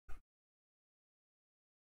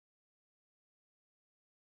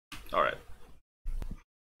Alright.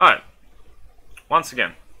 Alright. Once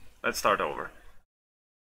again, let's start over.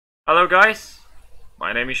 Hello guys,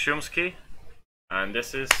 my name is Shumsky, and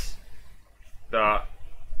this is the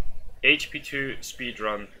HP2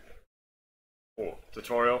 speedrun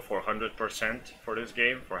tutorial for 100% for this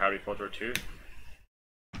game, for Harry Potter 2.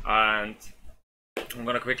 And I'm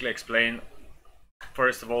gonna quickly explain,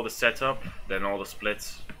 first of all, the setup, then all the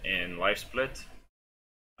splits in live split,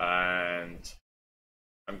 and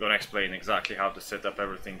I'm gonna explain exactly how to set up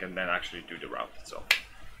everything and then actually do the route itself.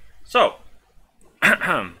 So,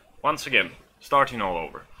 once again, starting all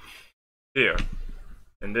over here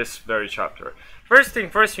in this very chapter. First thing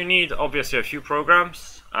first, you need obviously a few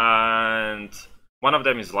programs, and one of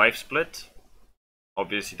them is live split.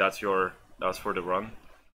 Obviously that's for the run.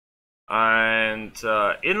 And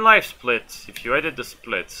in live split, if you edit the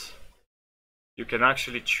splits, you can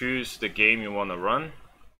actually choose the game you want to run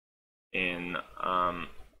in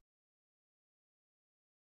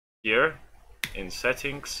here in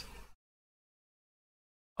settings.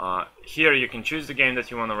 Here you can choose the game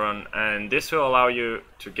that you want to run, and this will allow you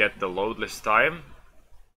to get the loadless time.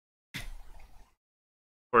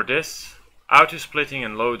 For this, auto splitting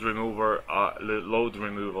and load removal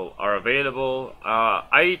are available.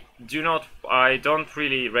 I don't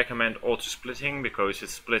really recommend auto splitting because it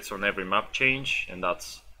splits on every map change, and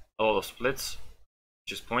that's a lot of splits,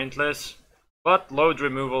 which is pointless. But load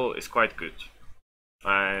removal is quite good.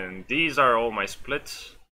 And these are all my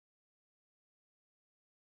splits,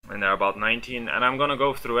 and they're about 19, and I'm gonna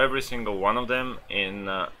go through every single one of them in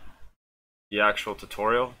the actual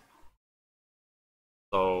tutorial.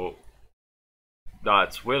 So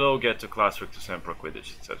that's Willow, get to Classic to Sempra,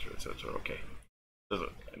 Quidditch, etc, etc. Okay.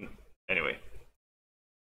 Anyway.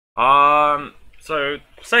 So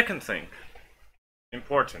second thing,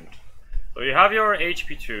 important. So you have your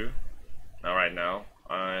HP2 right now.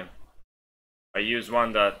 I use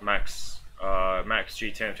one that Max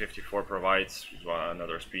G1054 provides,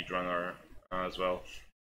 another speedrunner as well.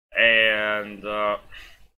 And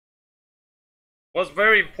what's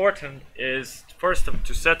very important is first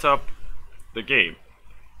to set up the game.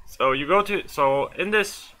 So you go to, in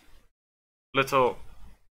this little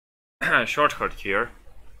shortcut here,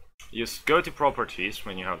 you go to properties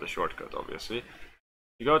when you have the shortcut, obviously.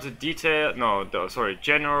 You go to detail,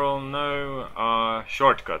 general,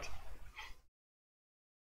 shortcut.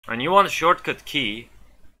 And you want a shortcut key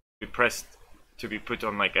to be put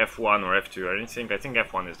on like F1 or F2 or anything. I think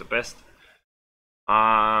F1 is the best.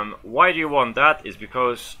 Why do you want that? Is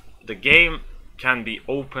because the game can be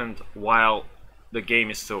opened while the game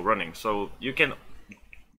is still running. So you can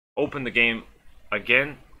open the game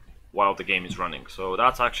again while the game is running. So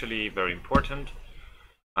that's actually very important,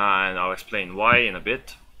 and I'll explain why in a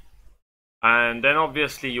bit. And then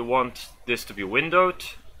obviously you want this to be windowed.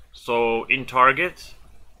 So in target,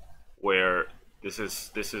 where this is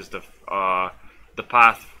the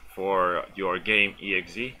path for your game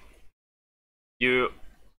exe, you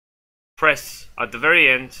press at the very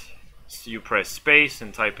end, you press space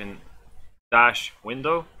and type in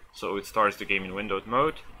 -window, so it starts the game in windowed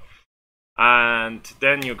mode. And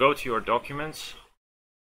then you go to your documents,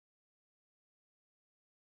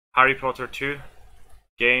 Harry Potter 2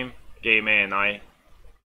 game ANI. You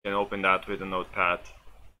can open that with a notepad,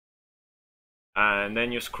 and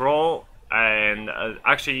then you scroll, and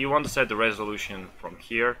actually you want to set the resolution from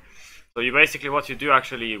here. So you basically, what you do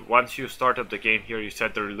actually, once you start up the game here, you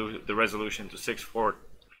set the resolution to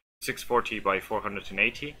 640 by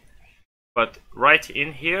 480. But right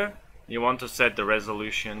in here, you want to set the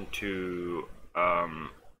resolution to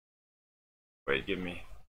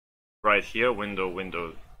right here,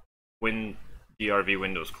 DRV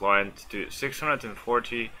Windows client, to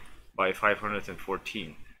 640 by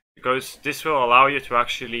 514, because this will allow you to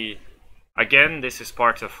actually, again, this is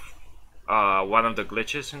part of one of the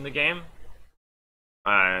glitches in the game,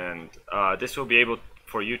 and this will be able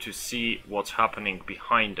for you to see what's happening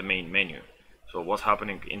behind the main menu. So what's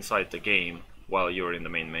happening inside the game while you're in the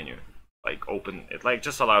main menu. Like it like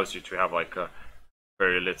just allows you to have like a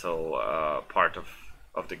very little part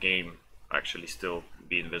of the game actually still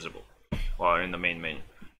be invisible while in the main menu.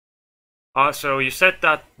 So you set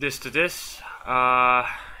this to this,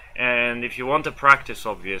 and if you want to practice,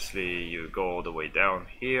 obviously you go all the way down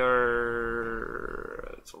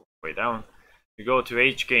here. It's all the way down. You go to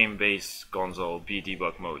HGame base console b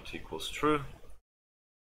debug mode equals true.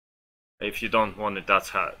 If you don't want it,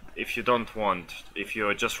 if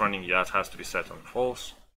you're just running, that has to be set on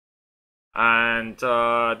false. And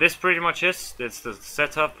this pretty much is, it's the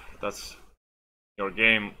setup. That's your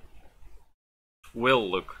game will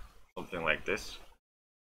look something like this.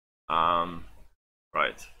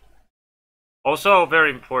 Right. Also,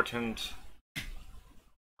 very important.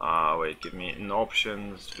 Wait, give me in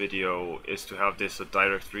options video is to have this a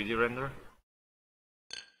direct 3D render,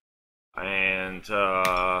 and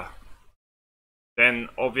then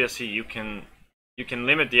obviously you can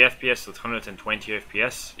limit the FPS to 120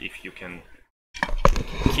 FPS if you can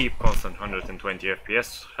keep constant 120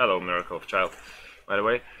 FPS. Hello, Miracle of Child, by the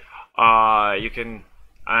way. You can,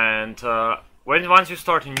 and once you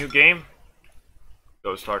start a new game,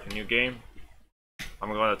 go start a new game.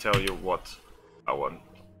 I'm gonna tell you what I want.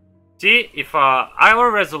 See, if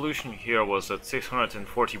our resolution here was at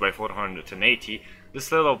 640 by 480,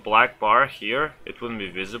 this little black bar here, it wouldn't be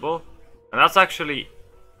visible, and that's actually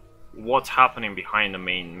what's happening behind the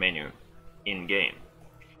main menu in game.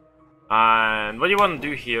 And what you want to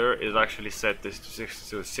do here is actually set this to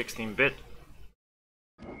 16-bit.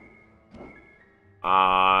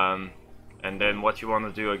 And then what you want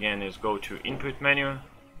to do again is go to input menu,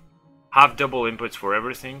 have double inputs for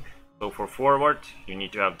everything. So for forward, you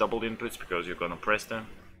need to have double inputs because you're gonna press them.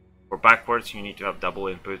 For backwards, you need to have double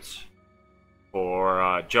inputs.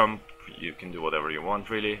 For jump, you can do whatever you want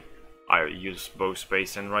really. I use both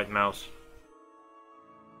space and right mouse.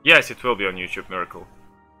 Yes, it will be on YouTube, Miracle.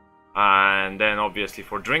 And then obviously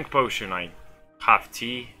for drink potion, I have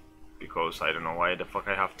T, because I don't know why the fuck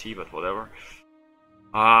I have T, but whatever.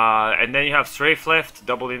 And then you have strafe left,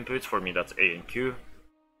 double inputs. For me that's A and Q.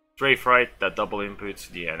 Strafe right, that double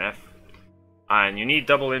inputs D and F. And you need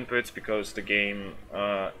double inputs because the game,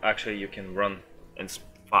 actually you can run and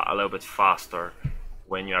a little bit faster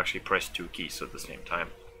when you actually press two keys at the same time.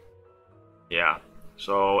 Yeah.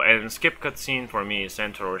 So, and skip cutscene for me is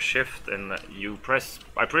enter or shift, and you press.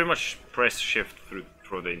 I pretty much press shift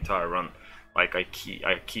through the entire run. Like I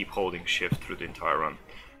keep holding shift through the entire run.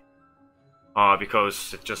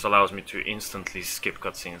 Because it just allows me to instantly skip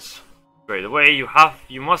cutscenes straight away.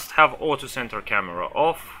 You must have auto center camera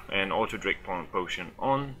off and auto drink potion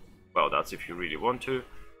on. Well, that's if you really want to.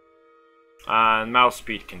 And mouse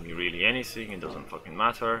speed can be really anything. It doesn't fucking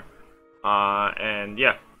matter. And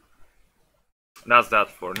yeah. That's that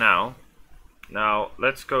for now. Now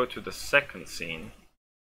let's go to the second scene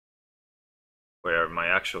where my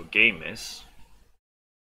actual game is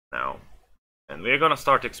now, and we're gonna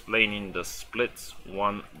start explaining the splits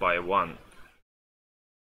one by one,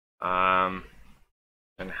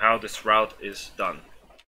 and how this route is done.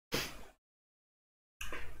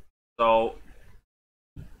 So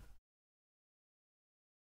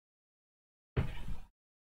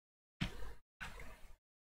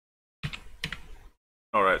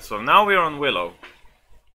alright, so now we're on Willow,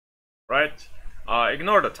 right?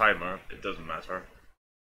 Ignore the timer, it doesn't matter.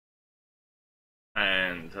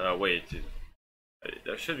 And wait,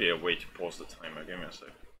 there should be a way to pause the timer, give me a sec.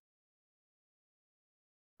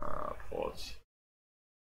 Pause.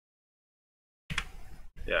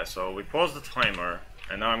 Yeah, so we pause the timer,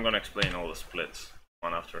 and now I'm gonna explain all the splits,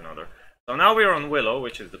 one after another. So now we're on Willow,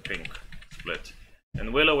 which is the pink split.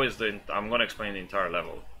 And Willow is I'm gonna explain the entire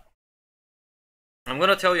level. I'm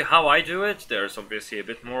gonna tell you how I do it. There's obviously a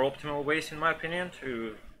bit more optimal ways in my opinion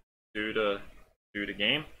to do the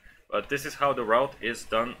game, but this is how the route is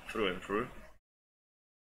done through and through.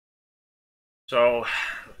 So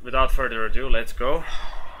without further ado, let's go.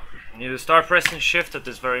 You start pressing shift at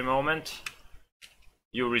this very moment.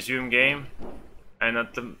 You resume game, and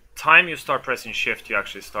at the time you start pressing shift, you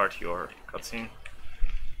actually start your cutscene.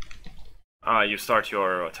 You start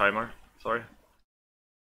your timer, sorry.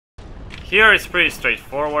 Here it's pretty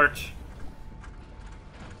straightforward.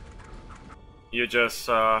 You just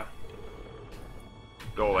go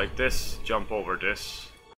like this, jump over this.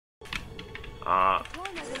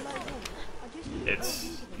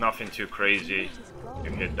 It's nothing too crazy.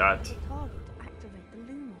 You hit that.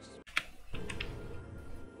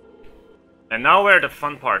 And now where the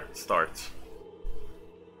fun part starts.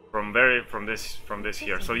 From this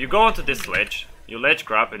here. So you go onto this ledge, you ledge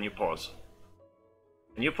grab and you pause.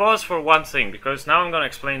 And you pause for one thing, because now I'm gonna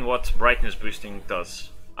explain what brightness boosting does.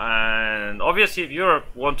 And obviously if you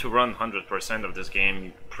want to run 100% of this game,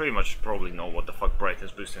 you pretty much probably know what the fuck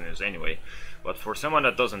brightness boosting is anyway. But for someone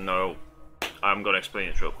that doesn't know, I'm gonna explain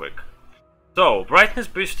it real quick. So, brightness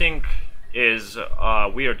boosting is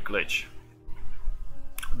a weird glitch.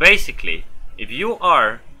 Basically, if you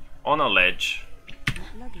are on a ledge,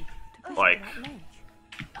 like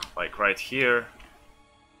right here,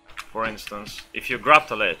 for instance, if you grab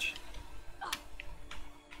the ledge,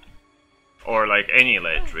 or like any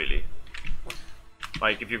ledge really,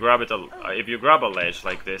 like if you grab a ledge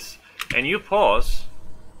like this, and you pause,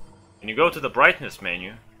 and you go to the brightness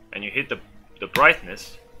menu, and you hit the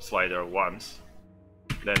brightness slider once,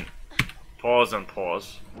 then pause and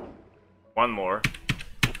pause, One more.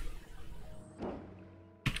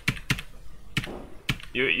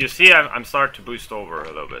 You see I'm starting to boost over a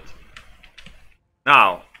little bit.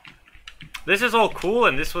 Now, this is all cool,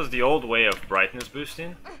 and this was the old way of brightness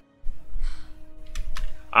boosting.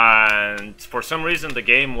 And for some reason the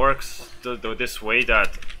game works this way,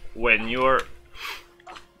 that when you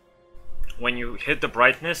hit the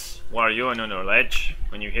brightness while you're on your ledge,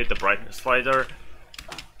 when you hit the brightness slider,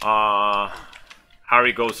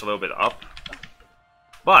 Harry goes a little bit up.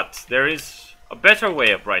 But there is a better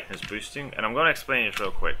way of brightness boosting, and I'm gonna explain it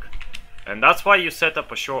real quick. And that's why you set up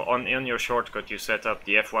in your shortcut you set up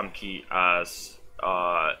the F1 key as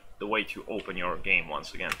the way to open your game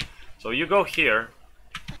once again. So you go here,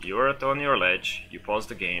 you're on your ledge, you pause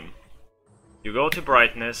the game, you go to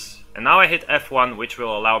brightness, and now I hit F1, which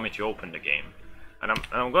will allow me to open the game. And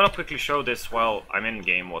I'm gonna quickly show this while I'm in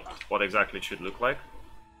game what exactly it should look like.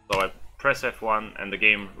 So I press F1 and the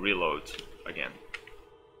game reloads again.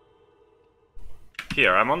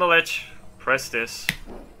 Here, I'm on the ledge, press this,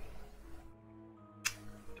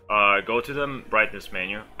 go to the brightness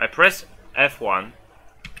menu, I press F1,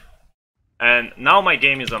 and now my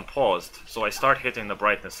game is unpaused, so I start hitting the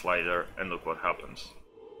brightness slider, and look what happens.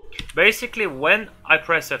 Basically, when I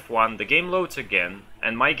press F1, the game loads again,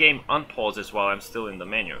 and my game unpauses while I'm still in the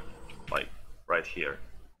menu, like right here.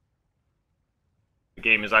 The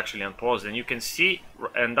game is actually unpaused, and you can see,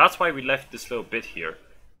 and that's why we left this little bit here,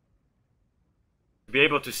 to be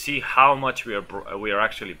able to see how much we are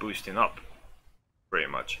actually boosting up, pretty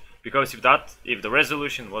much. Because if the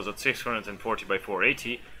resolution was at 640 by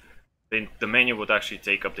 480, then the menu would actually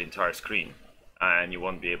take up the entire screen, and you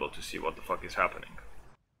won't be able to see what the fuck is happening.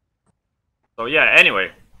 So yeah,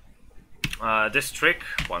 anyway, this trick,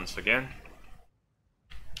 once again.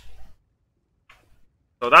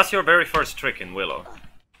 So that's your very first trick in Willow.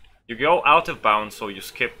 You go out of bounds, so you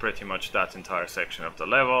skip pretty much that entire section of the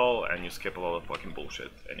level, and you skip a lot of fucking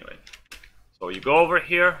bullshit, anyway. So you go over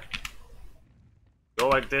here, go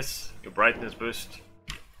like this, your brightness boost.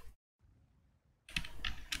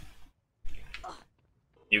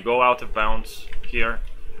 You go out of bounds here,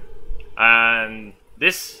 and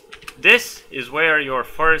this is where your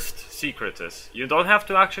first secret is. You don't have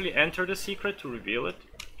to actually enter the secret to reveal it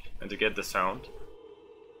and to get the sound.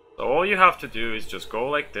 So all you have to do is just go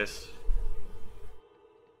like this,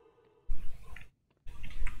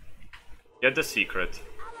 get the secret,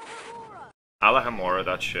 Alahamora,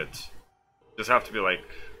 that shit. Just have to be like,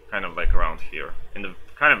 kind of like around here,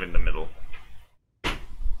 kind of in the middle.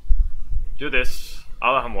 Do this,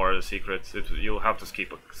 Alahamora, the secret. You'll have to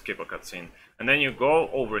skip a cutscene, and then you go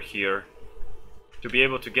over here to be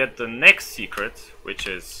able to get the next secret, which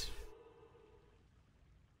is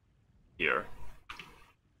here.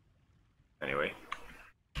 Anyway,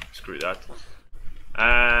 screw that.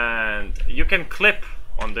 And you can clip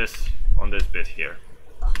on this bit here.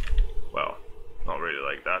 Well, not really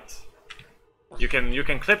like that. You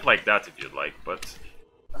can clip like that if you'd like, but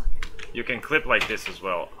you can clip like this as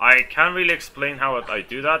well. I can't really explain how I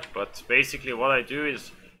do that, but basically what I do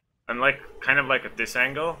is I'm like kind of like at this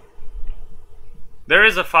angle. There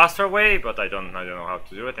is a faster way, but I don't know how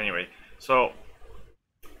to do it anyway. So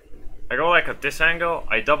I go like at this angle.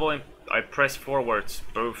 I press forwards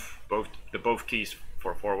both keys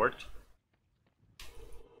for forward,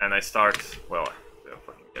 and I start. Well, I don't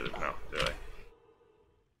fucking get it now, do I?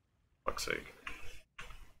 Fuck's sake.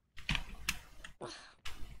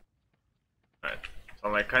 Alright, so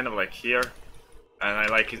I'm like kind of like here, and I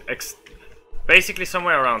like basically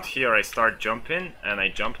somewhere around here I start jumping, and I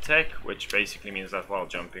jump tech, which basically means that while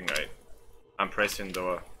jumping I'm pressing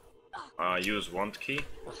the use want key.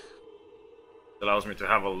 It allows me to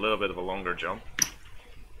have a little bit of a longer jump.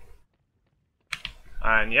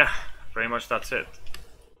 And yeah, pretty much that's it.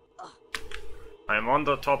 I'm on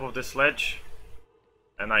the top of this ledge,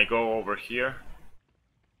 and I go over here.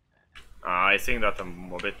 I think that a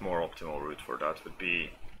bit more optimal route for that would be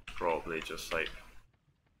probably just like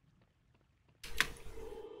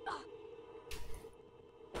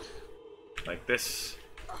this.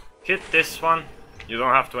 Hit this one. You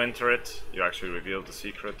don't have to enter it. You actually reveal the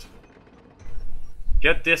secret.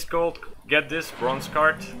 Get this gold, get this bronze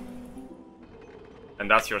card, and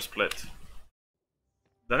that's your split.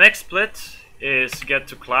 The next split is get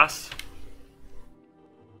to class.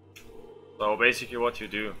 So basically what you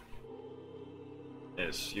do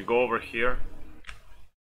is you go over here,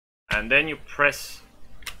 and then you press,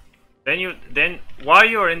 then while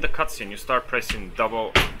you're in the cutscene you start pressing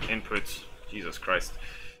double inputs. Jesus Christ.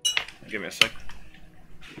 Give me a sec.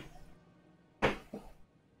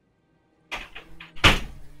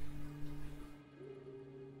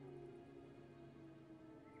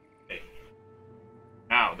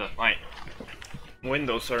 that my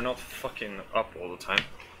windows are not fucking up all the time.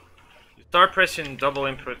 You start pressing double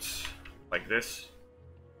inputs like this.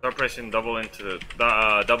 Start pressing double into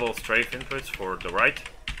the double strafe inputs for the right,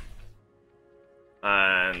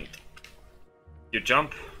 and you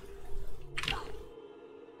jump,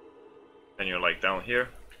 and you're like down here,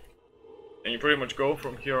 and you pretty much go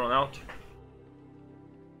from here on out.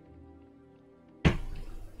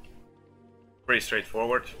 Pretty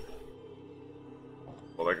straightforward.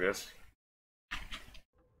 Go like this.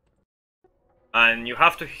 And you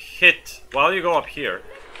have to hit, while you go up here,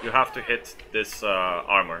 you have to hit this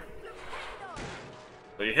armor.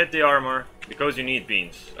 So you hit the armor because you need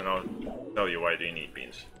beans, and I'll tell you why do you need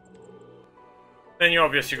beans. Then you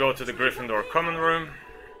obviously go to the Gryffindor common room.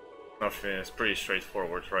 Nothing, is pretty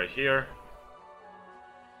straightforward right here.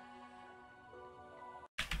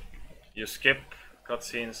 You skip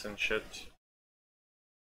cutscenes and shit.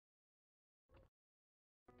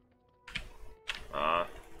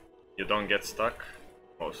 You don't get stuck,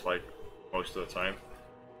 most of the time.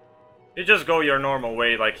 You just go your normal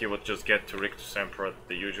way, like you would just get to Rictus Emperor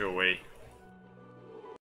the usual way.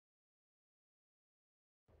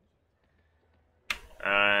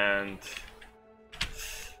 And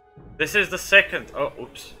this is the second. Oh,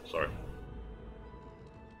 oops, sorry.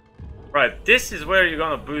 Right, this is where you're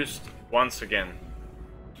gonna boost once again.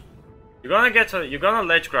 You're gonna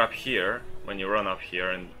ledge grab here when you run up here,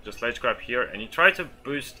 and just ledge grab here, and you try to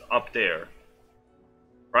boost up there,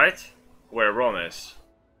 right where Ron is.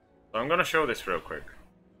 So I'm gonna show this real quick.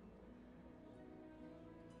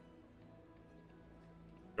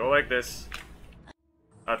 Go like this.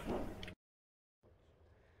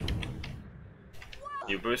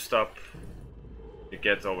 You boost up. You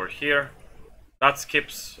get over here. That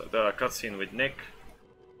skips the cutscene with Nick.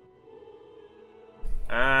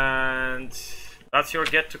 And that's your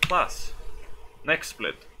get to class. Next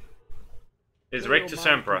split is Rictus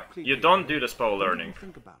Emperor. You don't do the spell learning.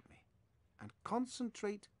 Think about me and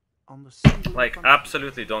concentrate on the like,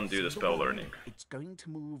 absolutely don't do the spell learning. It's going to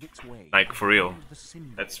move its way. Like, for real.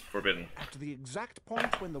 That's forbidden. At the exact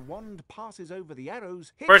point when the wand passes over the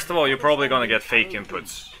arrows. First of all, you're probably gonna get fake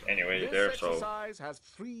inputs anyway there, so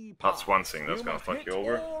that's one thing that's gonna fuck you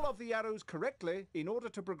over. All of the arrows correctly in order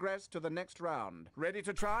to progress to the next round. Ready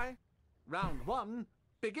to try? Round 1,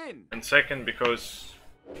 begin. And second, because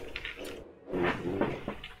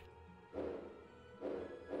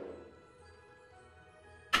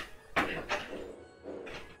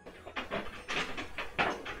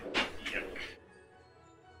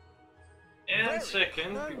and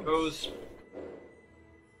second, because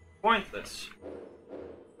pointless.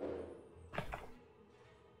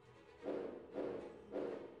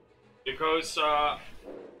 Because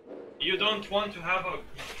you don't want to have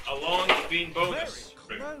a long bean bonus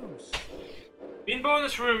room. Bean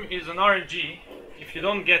bonus room is an RNG if you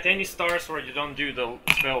don't get any stars or you don't do the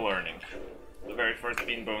spell learning. The very first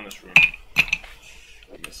bean bonus room.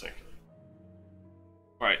 Give me a second.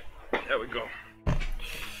 Right, there we go.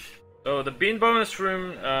 So the bean bonus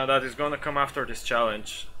room that is gonna come after this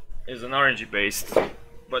challenge is an RNG based,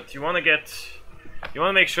 but you wanna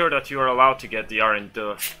make sure that you are allowed to get the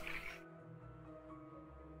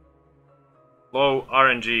low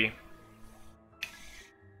RNG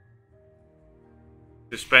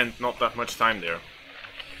to spend not that much time there.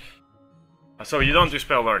 So you don't do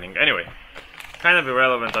spell learning. Anyway, kind of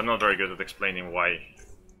irrelevant. I'm not very good at explaining why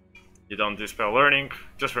you don't do spell learning.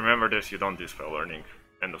 Just remember this: you don't do spell learning.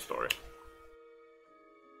 End of story.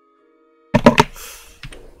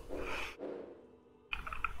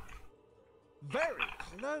 Very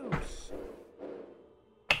close.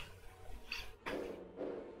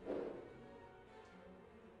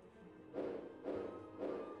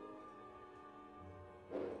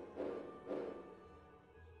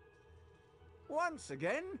 Once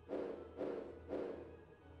again.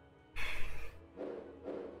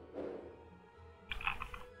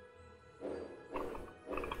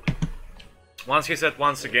 Once he said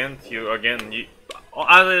once again,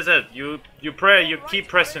 as I said, you keep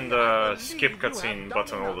pressing the skip cutscene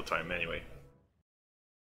button all the time anyway.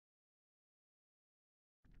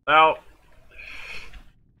 Now,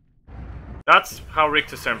 that's how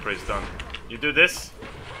Rictus Emperor is done. You do this.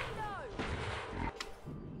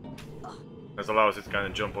 This allows it to kind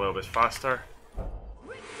of jump a little bit faster.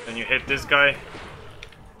 Then you hit this guy.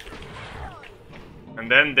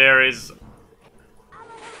 And then there is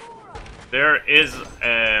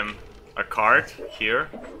a card here.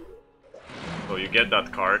 So you get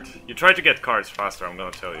that card. You try to get cards faster, I'm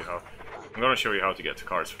gonna tell you how. I'm gonna show you how to get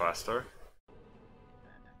cards faster.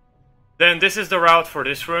 Then this is the route for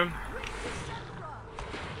this room.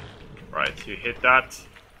 Right, you hit that.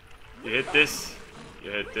 You hit this.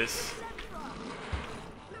 You hit this.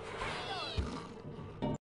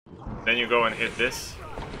 Then you go and hit this.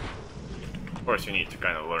 Of course you need to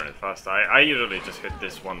kind of learn it fast. I usually just hit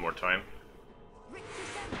this one more time.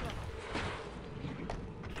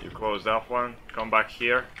 You close that one, come back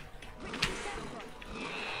here.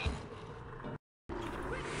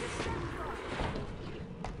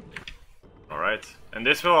 Alright, and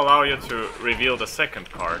this will allow you to reveal the second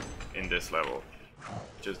card in this level,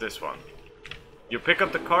 which is this one. You pick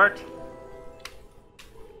up the card,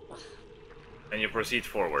 and you proceed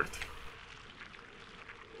forward.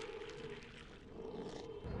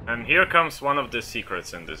 And here comes one of the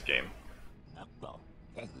secrets in this game.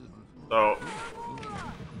 So,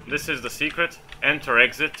 this is the secret. Enter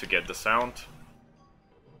exit to get the sound.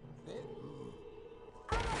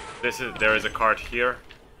 There is a card here.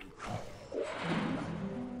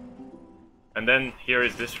 And then here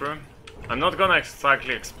is this room. I'm not gonna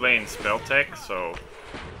exactly explain spell tech, so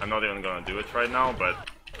I'm not even gonna do it right now, but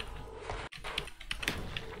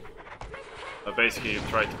basically you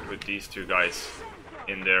try to put these two guys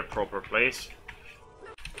in their proper place.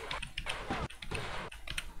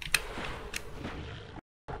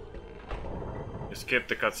 You skip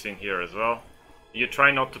the cutscene here as well. You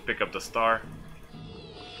try not to pick up the star.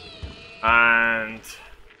 And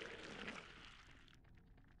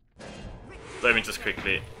let me just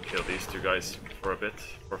quickly kill these two guys for a bit,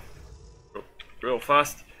 real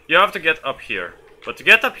fast. You have to get up here, but to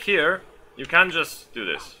get up here, you can't just do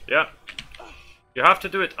this. Yeah, you have to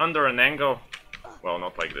do it under an angle. Well,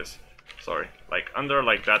 not like this. Sorry, like under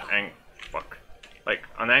like that angle. Fuck, like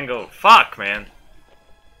an angle. Fuck, man.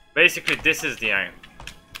 Basically, this is the angle.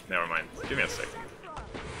 Never mind. Give me a second.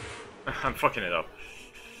 I'm fucking it up.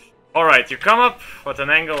 All right, you come up with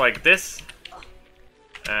an angle like this.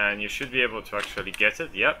 And you should be able to actually get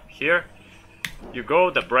it. Yep, here. You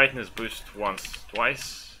go the brightness boost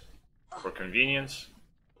twice, for convenience.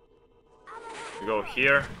 You go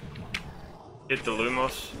here. Hit the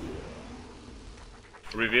Lumos.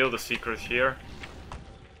 Reveal the secret here.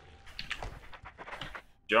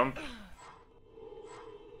 Jump.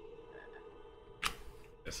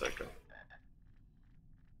 A second.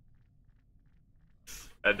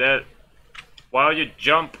 And then, while you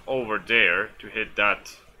jump over there to hit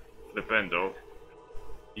that flipendo,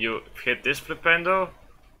 you hit this flipendo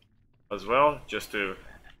as well, just to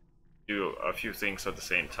do a few things at the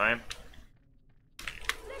same time.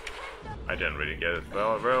 I didn't really get it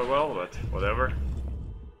very well, but whatever.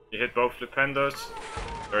 You hit both flipendos.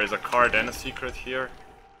 There is a card and a secret here.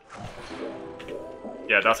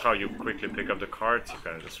 Yeah, that's how you quickly pick up the cards. You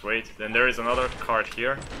can just wait. Then there is another card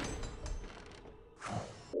here.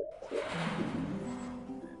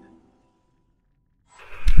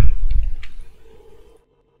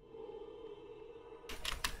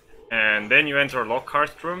 And then you enter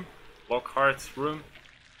Lockhart's room. Lockhart's room.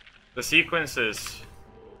 The sequence is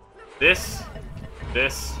this,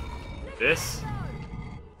 this, this,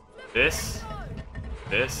 this,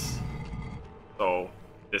 this. So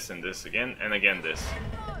this and this again, and again this.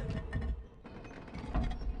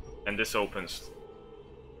 And this opens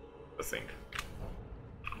the thing.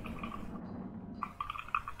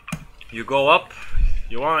 You go up.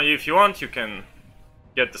 If you want, you can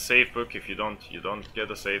get the save book. If you don't, you don't get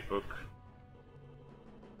the save book.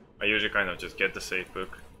 I usually kind of just get the save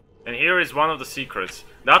book. And here is one of the secrets.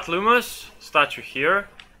 That Lumos statue here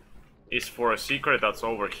is for a secret that's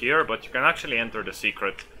over here, but you can actually enter the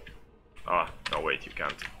secret. No wait, you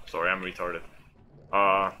can't. Sorry, I'm retarded.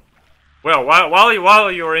 Well,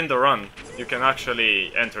 while you're in the run, you can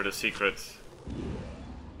actually enter the secret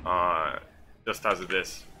just as it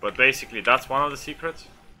is. But basically, that's one of the secrets.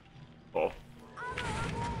 Oh.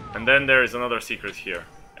 And then there is another secret here.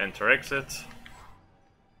 Enter exit.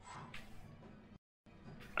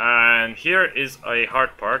 And here is a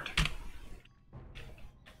hard part.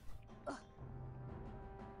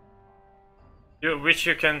 You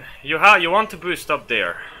want to boost up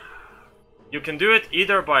there. You can do it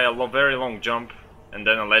either by a very long jump and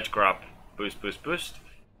then a ledge grab, boost, boost, boost,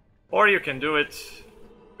 or you can do it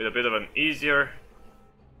with a bit of an easier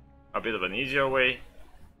way.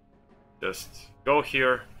 Just go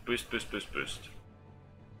here, boost, boost, boost, boost.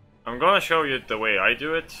 I'm gonna show you the way I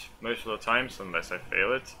do it most of the times, unless I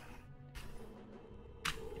fail it.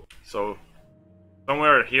 So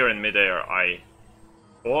somewhere here in midair, I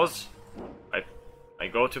pause. I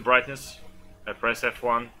go to brightness. I press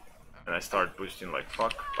F1. And I start boosting like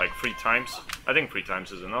fuck, like 3 times. I think 3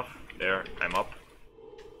 times is enough. There, I'm up.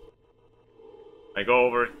 I go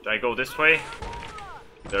this way.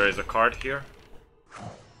 There is a card here.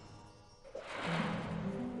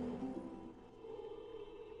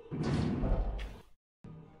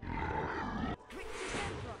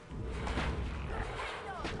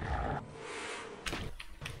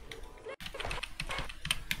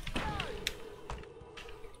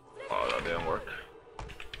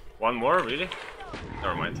 One more, really?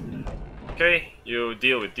 Never mind. Okay, you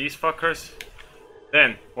deal with these fuckers.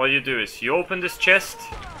 Then, what you do is you open this chest.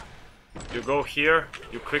 You go here.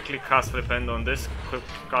 You quickly cast flip end on this. Quick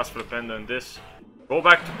cast flip end on this. Go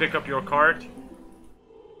back to pick up your card.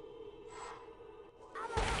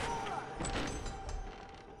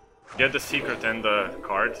 Get the secret and the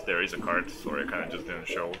card. There is a card. Sorry, I kind of just didn't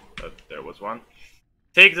show that there was one.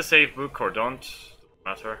 Take the save book or don't. Doesn't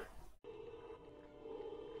matter.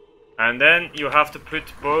 And then you have to put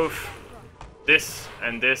both this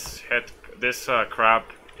and this crab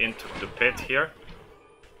into the pit here.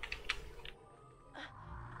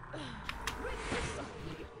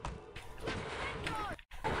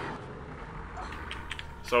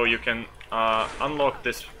 So you can unlock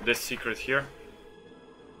this secret here.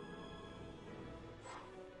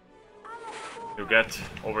 You get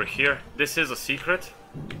over here. This is a secret.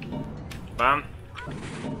 Bam.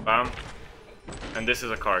 Bam. And this is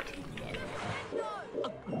a card.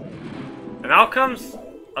 And now comes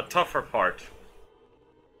a tougher part.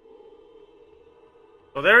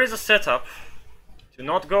 So there is a setup to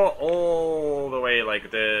not go all the way like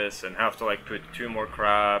this and have to like put 2 more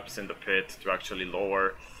crabs in the pit to actually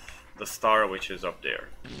lower the star which is up there.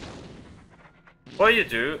 What you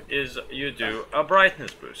do is you do a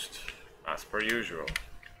brightness boost, as per usual.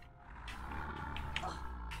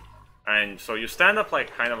 And so you stand up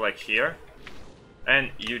like kind of like here, and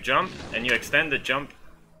you jump and you extend the jump.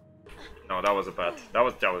 No, that was a bad. That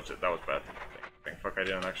was bad. Thank fuck I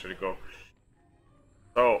didn't actually go.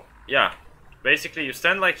 So yeah, basically you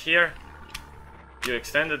stand like here, you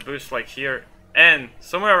extend the boost like here, and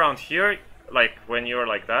somewhere around here, like when you're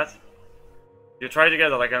like that, you try to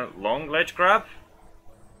get like a long ledge grab.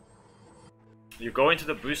 You go into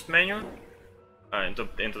the boost menu, into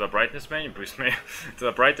the brightness menu, to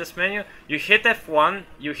the brightness menu. You hit F1,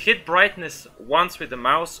 you hit brightness once with the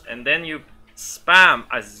mouse, and then you spam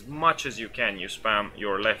as much as you can. You spam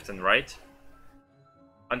your left and right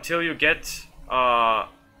until you get.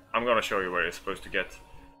 I'm gonna show you where you're supposed to get.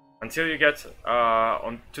 Until you get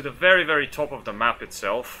on to the very top of the map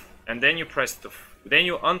itself, and then you press then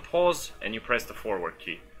you unpause and you press the forward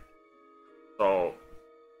key. So,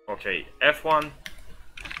 okay, F1.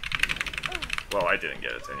 Well, I didn't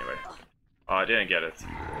get it anyway. I didn't get it.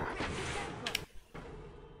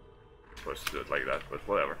 I'm supposed to do it like that, but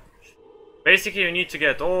whatever. Basically, you need to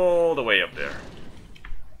get all the way up there.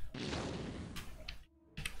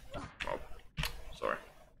 Oh, sorry.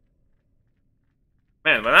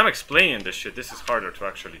 Man, when I'm explaining this shit, this is harder to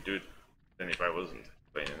actually do than if I wasn't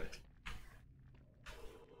explaining it.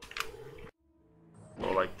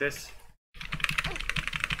 Go like this.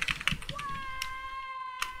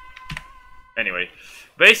 Anyway,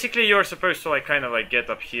 basically you're supposed to like kind of like get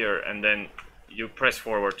up here and then you press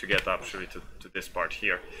forward to get actually to this part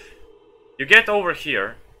here. You get over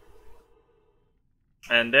here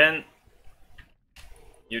and then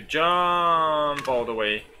you jump all the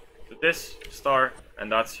way to this star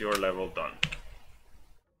and that's your level done.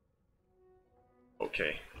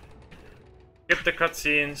 Okay. Skip the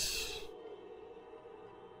cutscenes.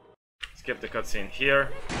 Skip the cutscene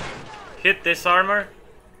here. Hit this armor.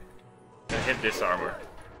 And hit this armor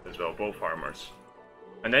as well, both armors.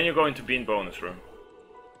 And then you go into bean bonus room.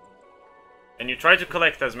 And you try to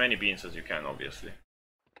collect as many beans as you can, obviously.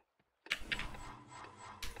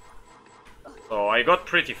 So I got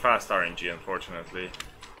pretty fast RNG, unfortunately.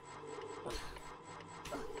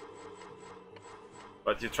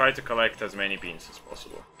 But you try to collect as many beans as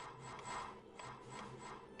possible.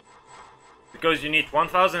 Because you need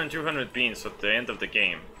 1,200 beans at the end of the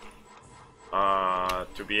game.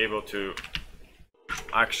 To be able to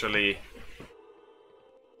actually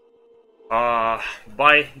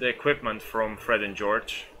buy the equipment from Fred and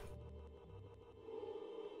George,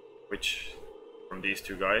 which from these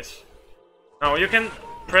two guys. Now you can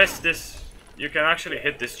press this, you can actually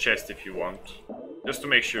hit this chest if you want, just to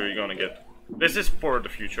make sure you're gonna get. This is for the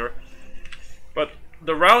future, but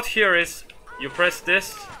the route here is you press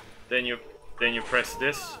this, then you press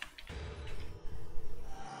this.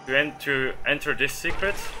 To enter this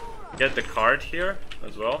secret, get the card here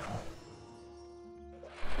as well.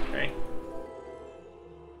 Okay.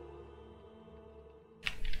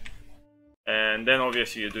 And then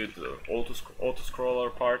obviously you do the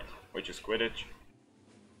auto-scroller part, which is Quidditch.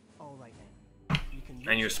 All right, then.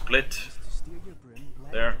 And you split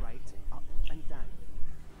there.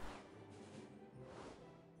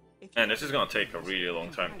 And this is gonna take a really long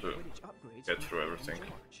time to get through everything.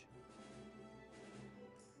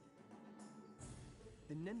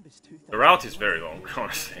 The route is very long,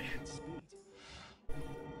 honestly.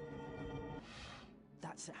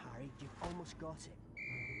 That's it, Harry. You've almost got it.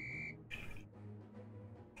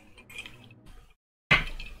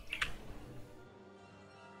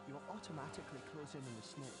 automatically close in on the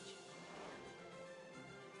snitch.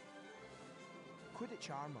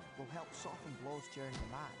 Quidditch armor will help soften blows during the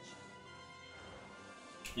match.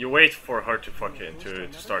 You wait for her to fucking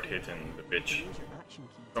to start hitting the bitch.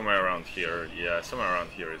 Somewhere around here, yeah, somewhere around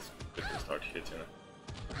here is good to start hitting it.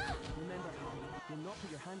 Remember, Harry, you'll not put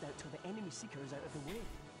your hand out till the enemy seeker is out of the way.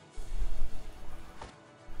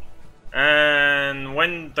 And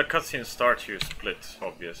when the cutscenes start, you split,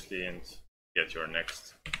 obviously, and get your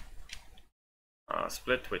next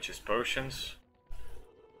split, which is potions.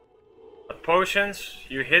 At potions,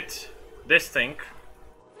 you hit this thing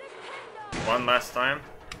one last time.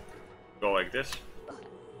 Go like this.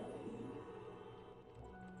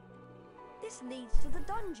 This leads to the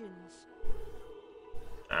dungeons.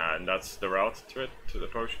 And that's the route to it, to the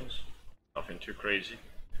potions. Nothing too crazy.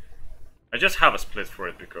 I just have a split for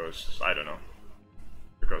it because, I don't know.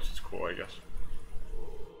 Because it's cool, I guess.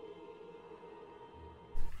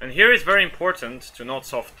 And here it's very important to not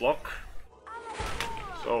soft lock.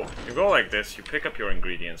 So, you go like this, you pick up your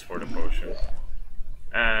ingredients for the potion.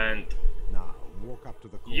 And Now, walk up to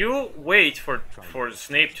the you wait for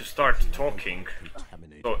Snape to start talking.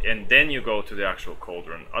 So, and then you go to the actual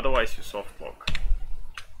cauldron. Otherwise you soft lock.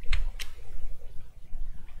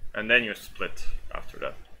 And then you split after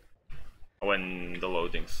that. When the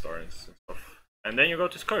loading starts and stuff. And then you go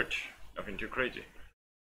to Scourge. Nothing too crazy.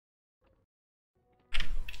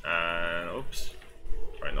 And oops.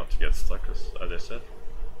 Try not to get stuck as I said.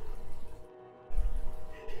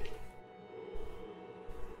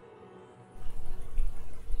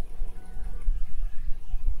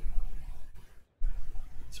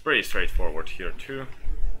 It's pretty straightforward here too.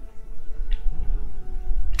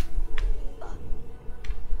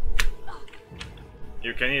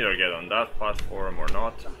 You can either get on that platform or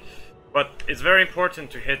not, but it's very important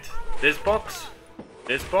to hit this box,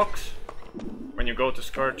 when you go to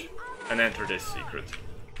Scourge, and enter this secret.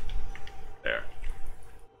 There.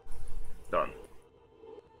 Done.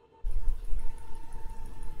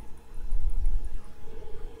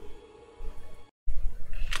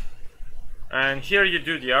 And here you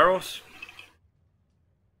do the arrows.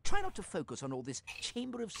 Try not to focus on all this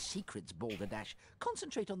Chamber of Secrets balderdash.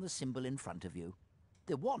 Concentrate on the symbol in front of you.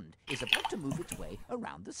 The wand is about to move its way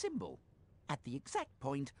around the symbol. At the exact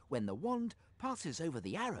point when the wand passes over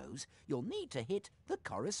the arrows, you'll need to hit the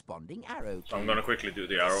corresponding arrow key. I'm gonna quickly do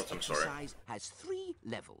the arrows, I'm sorry. This exercise has 3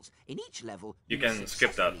 levels. In each level, You can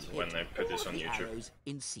skip that when I put this on YouTube. Arrows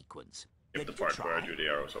in sequence. Skip the Ready to part where I try? do the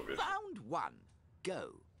arrows, obviously. Round 1.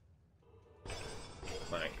 Go.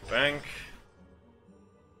 Bank, bank.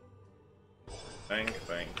 Bank,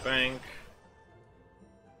 bank, bank.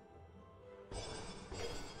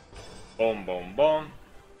 Boom, boom, boom.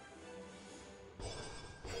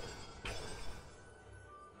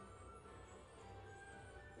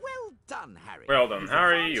 Well done, Harry. Well done,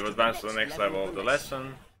 Harry. You advanced to the next level of the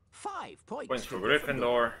lesson. 5 points, Points to for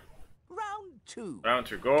Gryffindor. Round 2. Round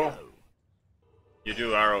to go. You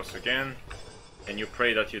do arrows again. And you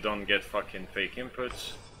pray that you don't get fucking fake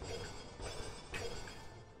inputs.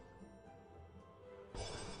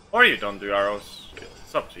 Or you don't do arrows.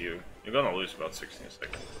 It's up to you. You're gonna lose about 16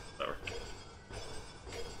 seconds. Whatever.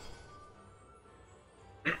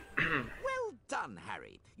 Well done,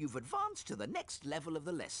 Harry. You've advanced to the next level of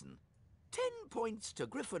the lesson. 10 points to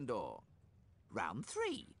Gryffindor. Round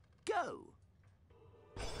 3. Go.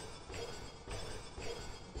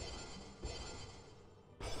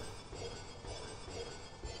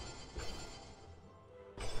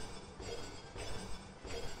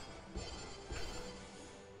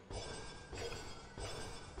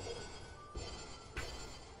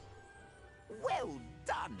 Well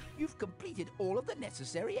done! You've completed all of the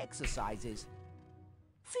necessary exercises.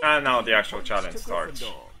 And now the 15 actual points challenge to starts.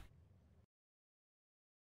 Gryffindor.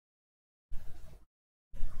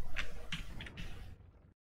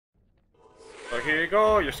 So here you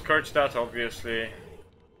go, you scourge that obviously.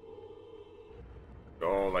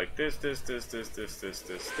 Go like this.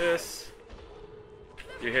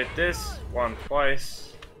 You hit this one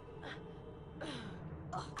twice.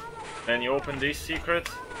 Then you open this secret.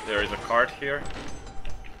 There is a card here.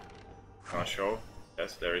 I'll show.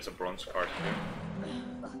 Yes, there is a bronze card here.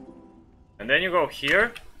 And then you go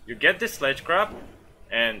here, you get this sledge grab,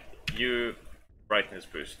 and you brightness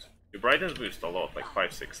boost. You brightness boost a lot, like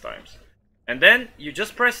 5-6 times. And then you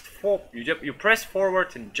just press you press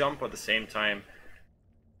forward and jump at the same time,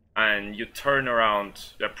 and you turn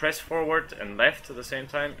around. You press forward and left at the same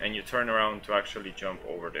time, and you turn around to actually jump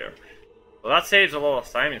over there. So that saves a lot of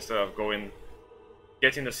time instead of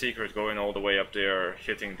getting the secret, going all the way up there,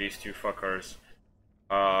 hitting these two fuckers.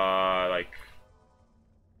 Like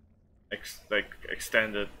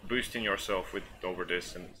extended, boosting yourself with over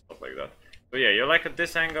this and stuff like that. So yeah, you're like at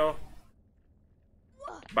this angle.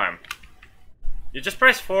 Bam. You just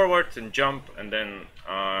press forward and jump, and then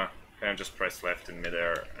kind of just press left in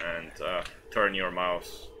midair and turn your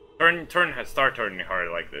mouse. Start turning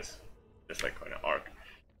hard like this, just like kind of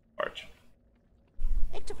arch.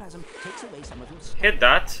 Ectoplasm takes away some of your stamina. Hit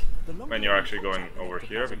that The longer when you're you actually going concentrate over on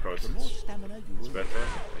here, ectoplasm, because the more stamina you it's will better.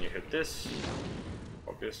 have. And you hit this,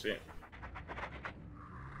 obviously.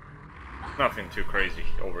 Nothing too crazy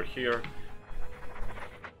over here.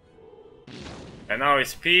 And now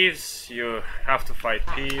it's Peeves. You have to fight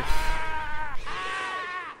Peeves.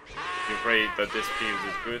 You pray that this Peeves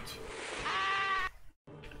is good.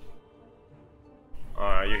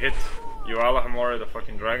 You Alhamora the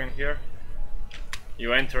fucking dragon here.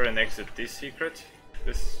 You enter and exit this secret.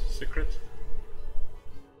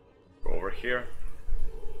 Go over here.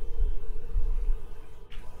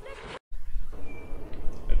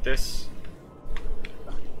 At this.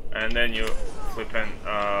 And then you flip and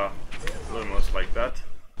Lumos like that.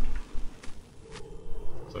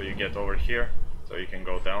 So you get over here. So you can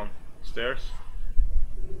go downstairs.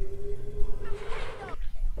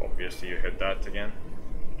 Obviously you hit that again.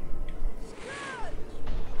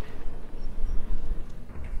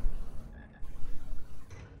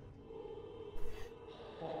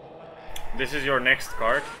 This is your next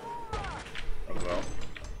card as well.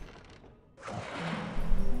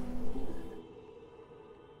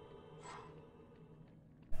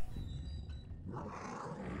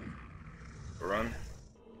 Run.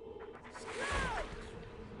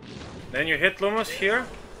 Then you hit Lumos here.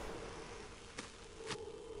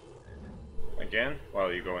 Again,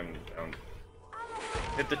 while you go in down.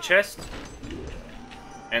 Hit the chest.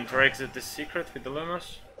 Enter exit this secret with the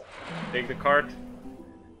Lumos. Take the card.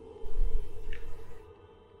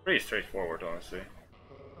 Pretty straightforward, honestly.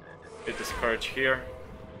 Hit this courage here.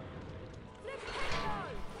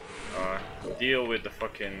 Deal with the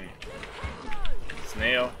fucking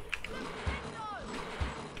snail.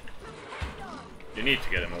 You need to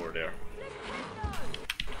get him over there.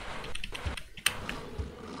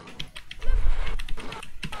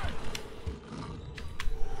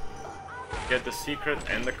 Get the secret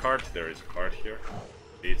and the card. There is a card here.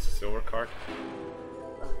 It's a silver card.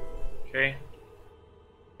 Okay.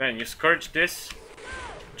 Then you scourge this.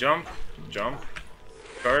 Jump, jump.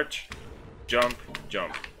 Scourge, jump,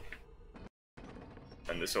 jump.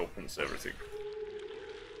 And this opens everything.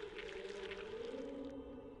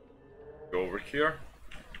 Go over here.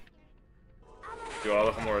 Do all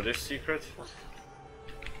of them or this secret.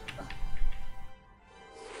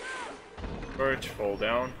 Scourge, fall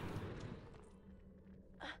down.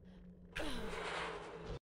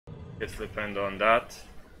 Hit flip end on that.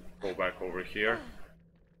 Go back over here.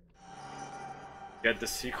 Get the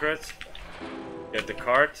secret. Get the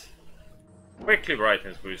card. Quickly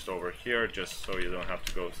brightness boost over here, just so you don't have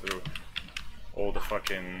to go through all the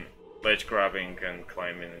fucking ledge grabbing and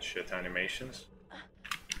climbing and shit animations.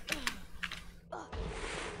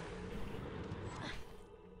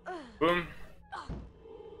 Boom.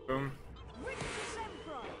 Boom.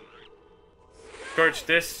 Scourge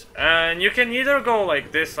this, and you can either go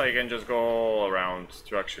like this, I can just go around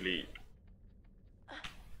to actually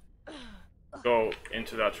go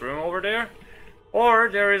into that room over there, or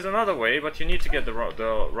there is another way, but you need to get the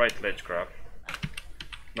right ledge grab.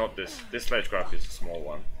 Not this. This ledge grab is a small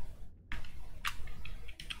one.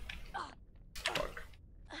 Fuck.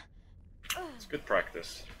 It's good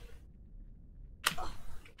practice.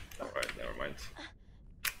 Alright, never mind.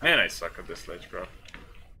 Man, I suck at this ledge grab.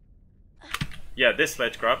 Yeah, this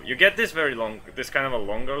ledge grab. You get this very long, this kind of a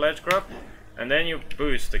longer ledge grab, and then you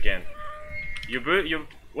boost again.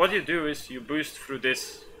 What you do is you boost through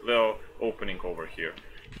this little opening over here.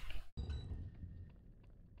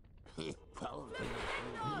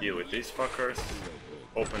 Deal with these fuckers.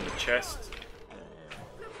 Open the chest.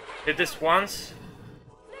 Hit this once.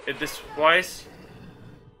 Hit this twice.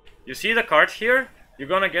 You see the card here? You're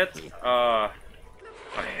gonna get a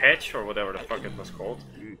hedge or whatever the fuck it was called.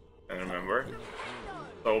 I don't remember.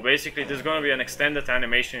 So basically there's gonna be an extended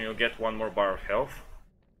animation, you'll get one more bar of health.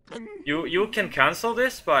 You can cancel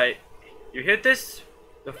this by you hit this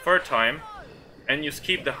the third time and you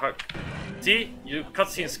skip the hug. See, you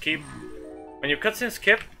cutscene skip. When you cutscene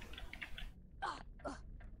skip,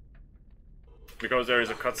 because there is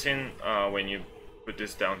a cutscene when you put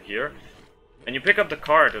this down here, and you pick up the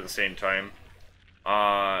card at the same time,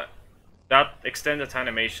 that extended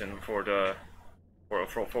animation for the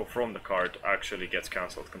from the card actually gets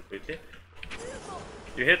cancelled completely.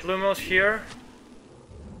 You hit Lumos here.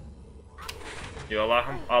 You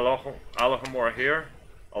Allahumma here.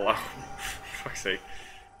 allow. Fuck's sake.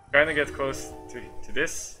 Trying to get close to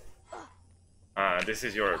this. This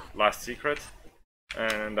is your last secret,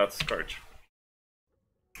 and that's Scourge.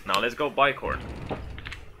 Now let's go Bicorn.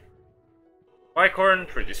 Bicorn,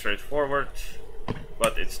 pretty straightforward,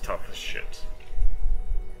 but it's tough as shit.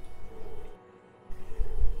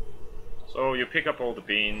 So you pick up all the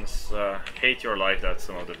beans, hate your life that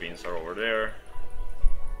some of the beans are over there.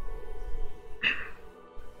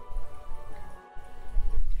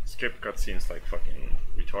 Skip cutscenes like fucking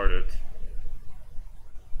retarded.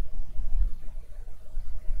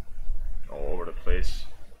 All over the place.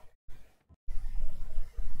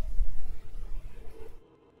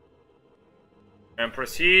 And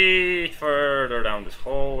proceed further down this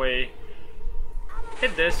hallway.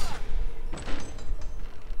 Hit this.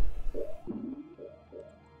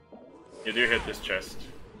 You do hit this chest.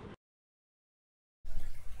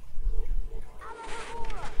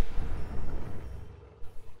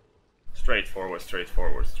 Straightforward,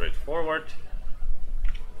 straightforward, straightforward.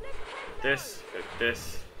 Hit this, hit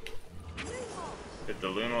this. Hit the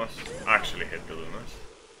Lumos. Actually hit the Lumos.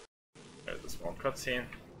 There's a small cutscene.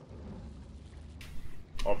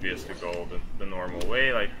 Obviously go the normal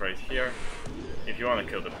way, like right here. If you want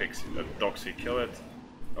to kill the pixie, the Doxy, kill it.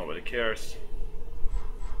 Nobody cares.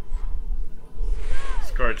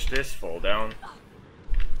 Scourge this, fall down.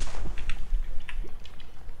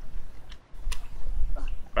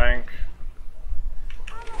 Bank.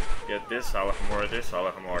 Get this, Alhamor this,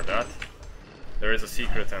 Alhamor that. There is a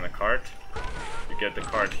secret and a card. You get the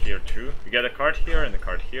card here too. You get a card here and a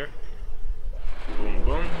card here. Boom,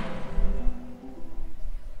 boom.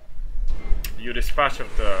 You dispatch of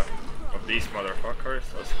these motherfuckers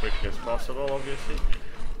as quickly as possible, obviously.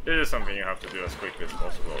 This is something you have to do as quickly as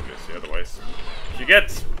possible, obviously, otherwise if you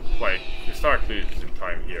get, like, you start losing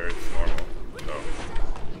time here, it's normal.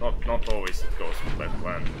 So, not always it goes like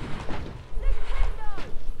planned.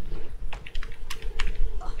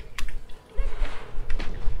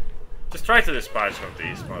 Just try to dispatch of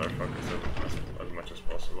these motherfuckers as much as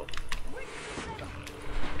possible.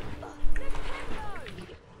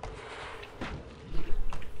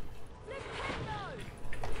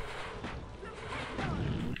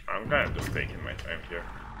 I'm kind of just taking my time here.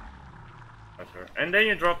 And then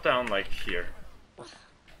you drop down like here.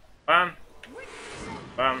 Bam!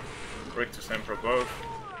 Bam! Rictus Emperor both.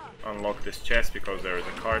 Unlock this chest because there is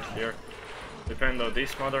a card here. Depend on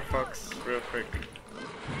these motherfuckers real quick.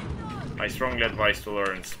 I strongly advise to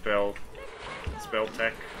learn spell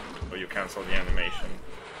tech, so you cancel the animation.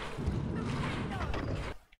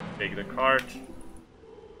 Take the card.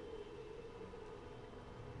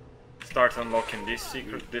 Start unlocking this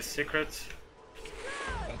secret.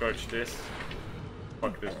 Scourge this.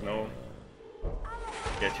 Fuck this gnome.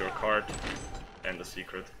 Get your card and the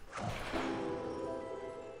secret.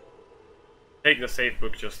 Take the safe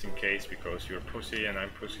book just in case, because you're pussy and I'm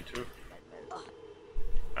pussy too.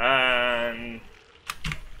 And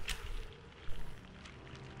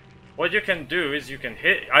what you can do is you can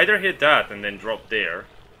either hit that and then drop there,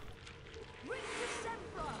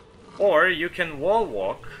 or you can wall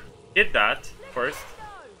walk, hit that first,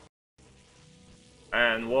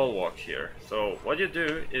 and wall walk here. So what you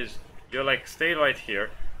do is you like stay right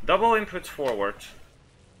here, double inputs forward,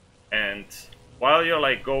 and while you're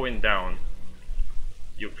like going down,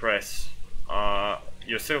 you press.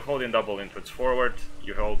 You're still holding double inputs forward,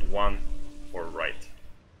 you hold one for right.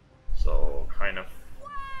 So kind of,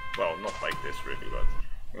 well, not like this really, but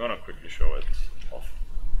I'm gonna quickly show it off.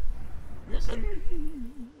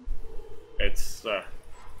 It's doesn't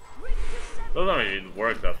really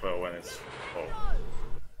work that well when it's full.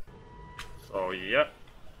 So yeah.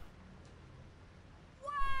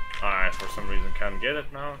 I for some reason can't get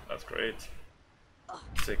it now, that's great.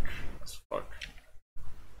 Sick as fuck.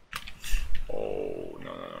 Oh,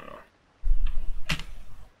 no.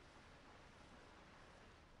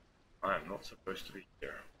 I am not supposed to be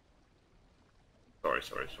here. Sorry.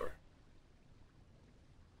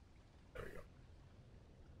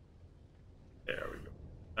 There we go.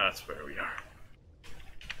 That's where we are.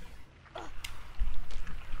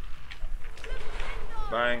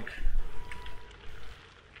 Bank.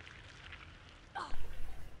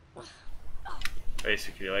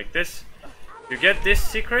 Basically like this. You get this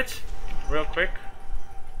secret real quick.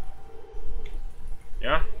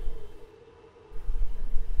 Yeah.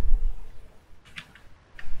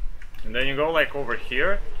 And then you go like over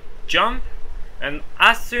here, jump, and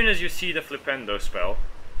as soon as you see the Flipendo spell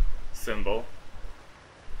symbol,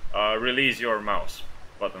 release your mouse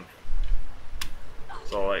button.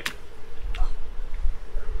 So like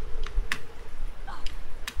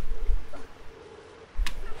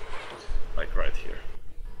right here.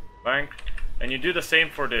 And you do the same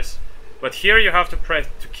for this. But here you have to press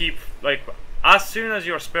to keep, like, as soon as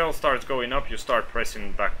your spell starts going up, you start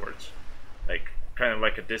pressing backwards. Like, kind of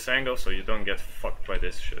like at this angle, so you don't get fucked by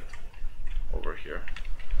this shit over here.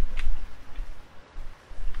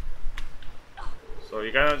 So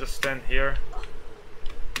you gotta just stand here.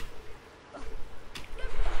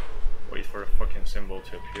 Wait for the fucking symbol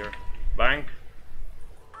to appear. Bang.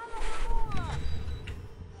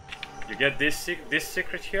 You get this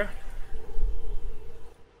secret here.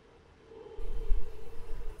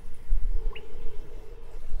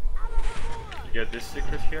 You get this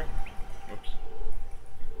secret here. Oops.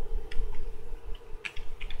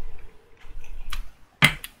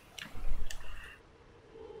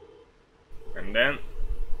 And then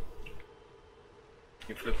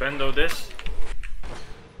you flipendo this,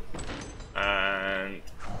 and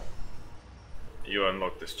you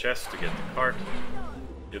unlock this chest to get the card.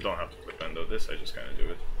 You don't have to flipendo this, I just kind of do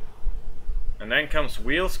it. And then comes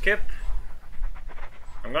wheel skip.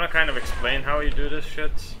 I'm gonna kind of explain how you do this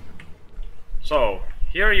shit. So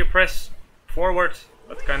here you press forward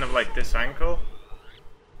at kind of like this angle,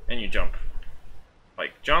 and you jump.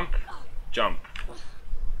 Like jump, jump.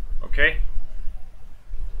 Okay?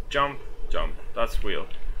 Jump, jump. That's wheel.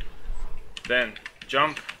 Then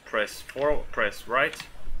jump, press forward, press right.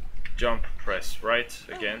 Jump, press right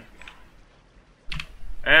again.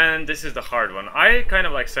 And this is the hard one. I kind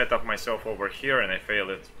of like set up myself over here and I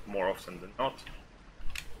fail it more often than not.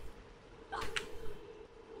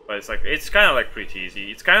 But it's like, it's kind of like pretty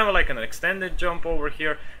easy. It's kind of like an extended jump over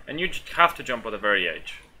here, and you just have to jump at the very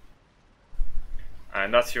edge.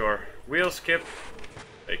 And that's your wheel skip.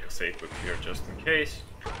 Take a safe look here just in case.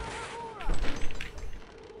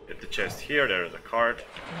 Hit the chest here, there is a card.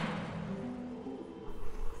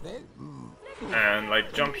 And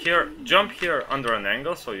like jump here under an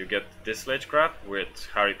angle, so you get this ledge grab with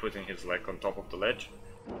Harry putting his leg on top of the ledge.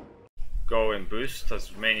 Go and boost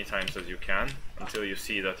as many times as you can until you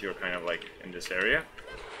see that you're kind of like in this area.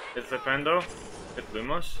 Hit flipendo, hit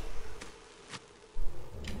Lumos.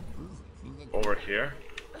 Over here.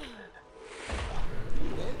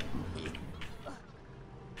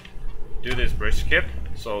 Do this bridge skip,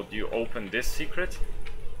 so you open this secret.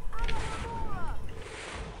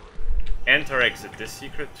 Enter exit this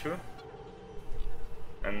secret too.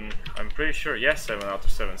 And I'm pretty sure, yes, 7 out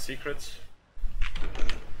of 7 secrets.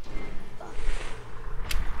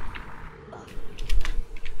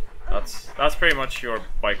 That's pretty much your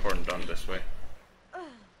bicorn done this way.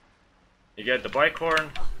 You get the bicorn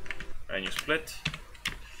and you split.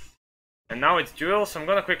 And now it's duels. I'm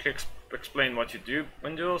gonna quickly explain what you do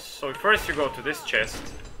when duels. So first you go to this chest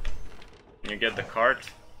and you get the card.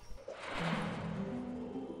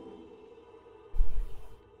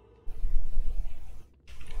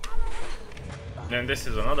 Then this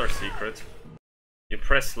is another secret. You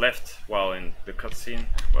press left while in the cutscene.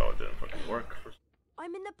 Well, it didn't fucking work.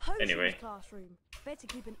 I'm in the potions Anyway. classroom. Better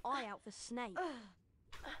keep an eye out for snakes.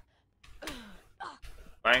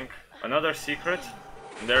 Bang. Another secret.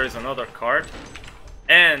 And there is another card.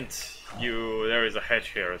 And there is a hedge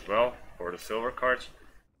here as well for the silver cards.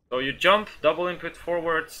 So you jump, double input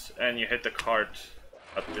forwards, and you hit the card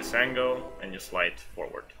at this angle, and you slide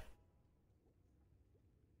forward.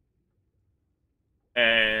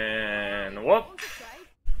 And whoop!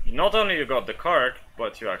 Not only you got the card,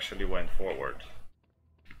 but you actually went forward.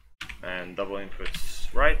 And double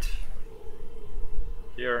inputs right.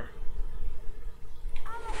 Here.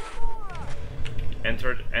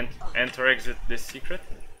 Enter exit this secret.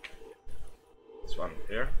 This one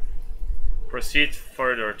here. Proceed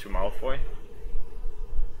further to Malfoy.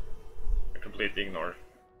 I completely ignore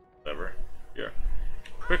whatever. Here.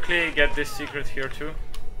 Quickly get this secret here too.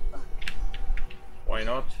 Why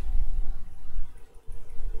not?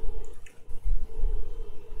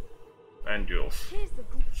 And duels.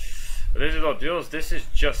 But this is not duels, this is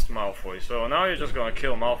just Malfoy. So now you're just gonna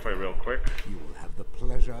kill Malfoy real quick. You will have the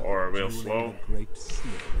pleasure Or of real dueling slow. the great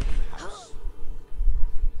Slytherin house.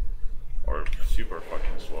 Or super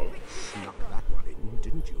fucking slow. Snuck that one in,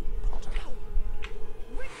 didn't you, Potter?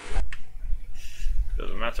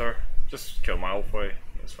 Doesn't matter. Just kill Malfoy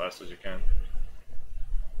as fast as you can.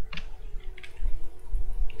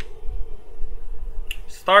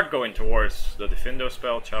 Start going towards the Defendo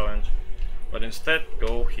spell challenge, but instead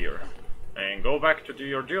go here. And go back to do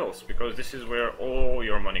your duels, because this is where all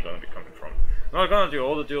your money gonna be coming from. I'm not gonna do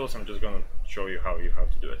all the duels, I'm just gonna show you how you have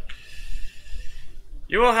to do it.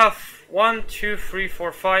 You will have 1, 2, 3,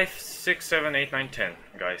 4, 5, 6, 7, 8, 9, 10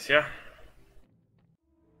 guys, yeah?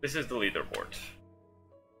 This is the leaderboard.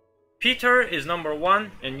 Peter is number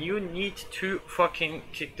 1, and you need to fucking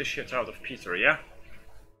kick the shit out of Peter, yeah?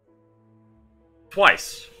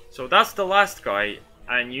 twice. So that's the last guy,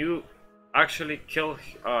 and you actually kill,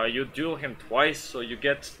 you duel him twice, so you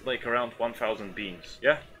get like around 1000 beans,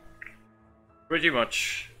 yeah? Pretty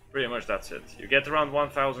much that's it. You get around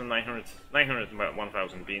 1900,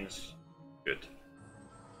 1000 beans. Good.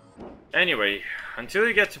 Anyway, until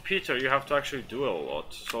you get to Peter, you have to actually duel a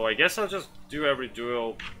lot. So I guess I'll just do every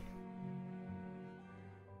duel.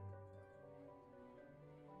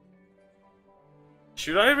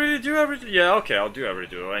 Should I really do every... Yeah, okay, I'll do every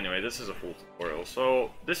duel. Anyway, this is a full tutorial. So,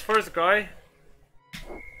 this first guy,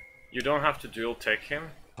 you don't have to dual tech him,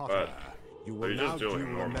 Potter, but you will just now duel duel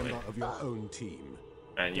him a normally. member of your own team.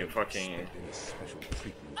 And you Don't fucking... expect any special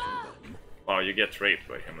treatment from them. Oh, you get raped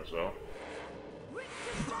by him as well.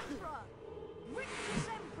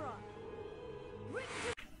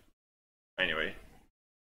 Anyway.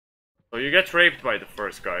 So you get raped by the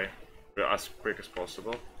first guy, as quick as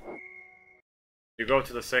possible. You go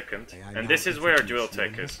to the second, and this is where dual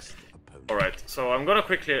tech is. Alright, so I'm gonna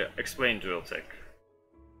quickly explain dual tech.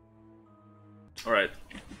 Alright.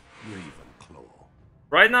 Ravenclaw.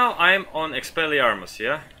 Right now I'm on Expelliarmus,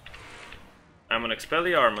 yeah? I'm on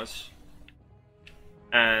Expelliarmus.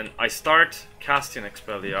 And I start casting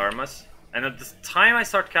Expelliarmus. And at the time I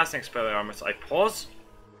start casting Expelliarmus, I pause.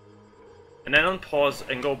 And then unpause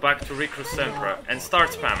and go back to Recruit Sempra and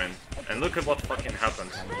start spamming. And look at what fucking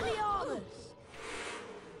happens.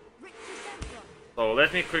 So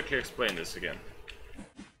let me quickly explain this again.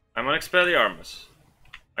 I'm on Expelliarmus.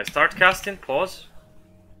 I start casting, pause,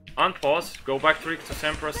 unpause, go back to Recruit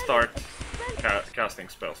Sempra, start casting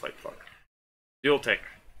spells like fuck. Dual tech.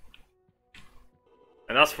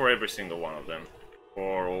 And that's for every single one of them.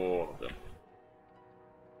 For all of them.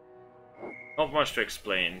 Not much to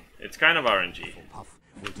explain. It's kind of RNG. Puff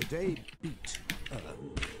will today beat,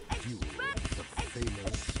 duel the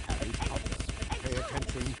famous Harry Potter. Pay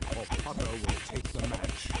attention, or Potter will take the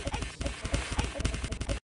match.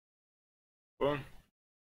 Boom.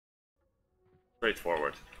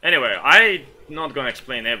 Straightforward. Anyway, I'm not gonna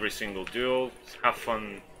explain every single duel. Have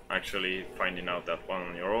fun actually finding out that one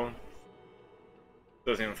on your own.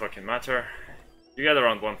 Doesn't even fucking matter. You get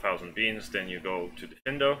around 1000 beans, then you go to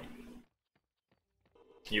Defendo.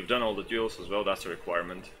 You've done all the duels as well, that's a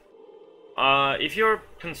requirement. If you're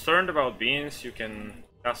concerned about beans, you can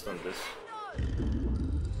cast on this.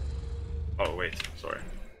 Oh wait, sorry.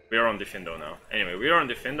 We are on Defendo now. Anyway, we are on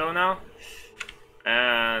Defendo now.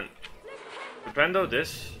 And Defendo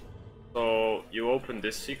this. So you open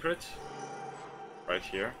this secret. Right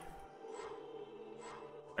here.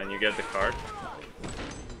 And you get the card.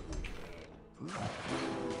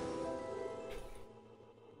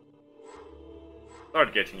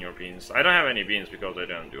 Start getting your beans. I don't have any beans because I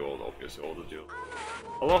don't do obviously all the duels.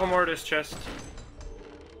 A lot more this chest.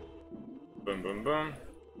 Boom, boom, boom.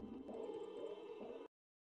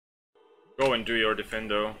 Go and do your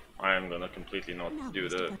defendo. I am gonna completely not Now, do Mr.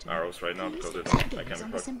 the Potter, arrows right now place because your I don't. I fingers can't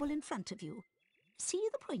on be the symbol in front of you. See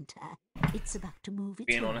the pointer? It's about to move its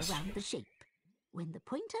Being way honest. around the shape. When the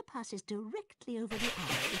pointer passes directly over the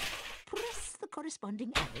arrow, press the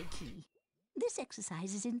corresponding arrow key. This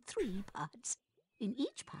exercise is in 3 parts. In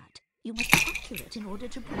each part, you must be accurate in order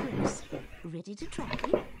to progress. Ready to try?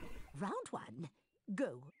 Round 1,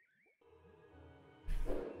 go.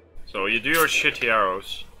 So you do your shitty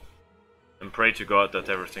arrows and pray to God that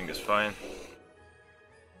everything is fine.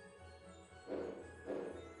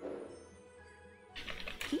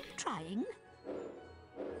 Keep trying.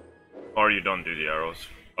 Or you don't do the arrows.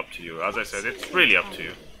 Up to you. As I said, it's really up to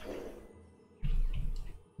you.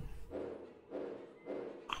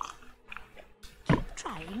 Keep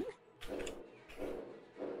trying.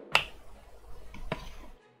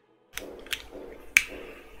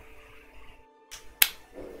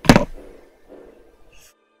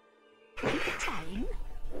 Keep trying.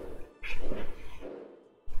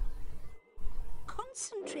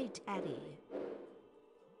 Concentrate, Harry.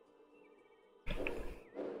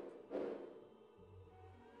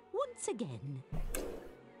 Once again.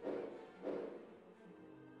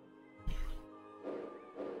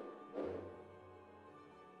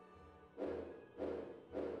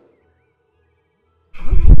 All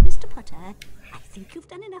right, Mr. Potter. I think you've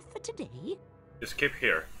done enough for today. Just keep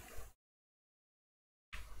here.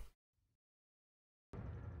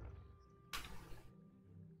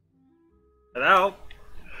 Hello?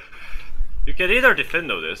 You can either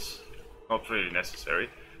defendo this, not really necessary,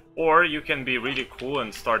 or you can be really cool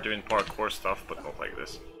and start doing parkour stuff, but not like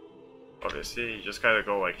this. Obviously, you just gotta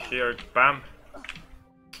go like here, bam.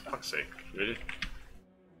 Fuck's sake, really?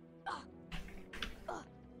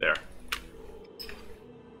 There.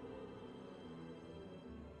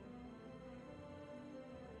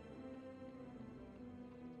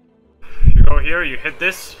 here, you hit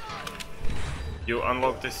this. You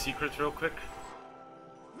unlock this secret real quick.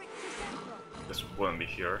 This wouldn't be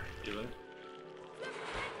here, even.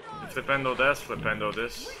 Flipendo this, flipendo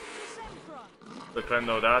this.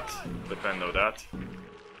 Flipendo that, flipendo that.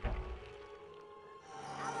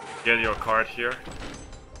 Get your card here.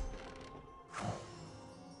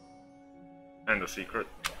 And the secret.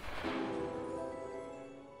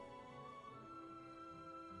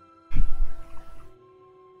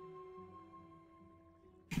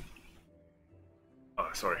 Oh,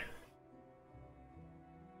 sorry.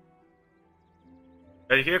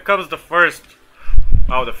 And here comes the first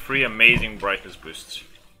of the 3 amazing brightness boosts.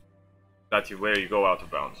 Where you go out of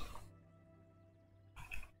bounds.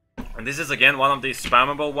 And this is again one of these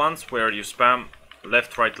spammable ones where you spam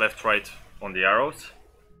left, right on the arrows.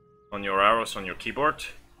 On your arrows on your keyboard.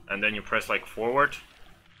 And then you press like forward.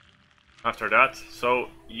 After that. So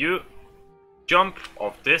you jump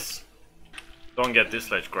off this. Don't get this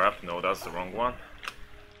ledge grab. No, that's the wrong one.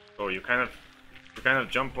 So you kind of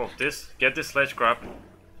jump off this. Get this ledge grab.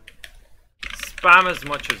 Spam as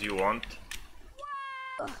much as you want.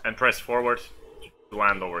 And press forward to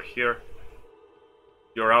land over here.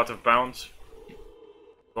 You're out of bounds.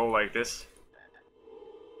 Go like this.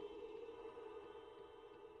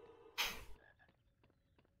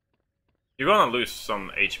 You're gonna lose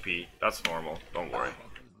some HP. That's normal. Don't worry.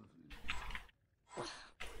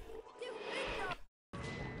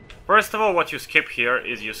 First of all, what you skip here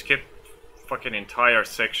is you skip fucking entire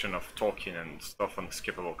section of talking and stuff on the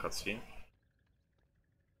skippable cutscene.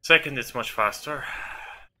 Second, it's much faster.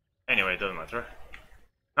 Anyway, it doesn't matter.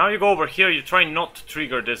 Now you go over here, you try not to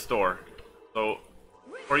trigger this door. So,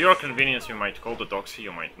 for your convenience, you might call the doxy,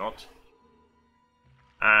 you might not.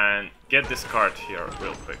 And get this card here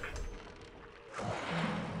real quick.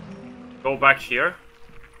 Go back here.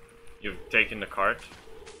 You've taken the card.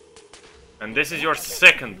 And this is your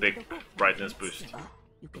second big brightness boost.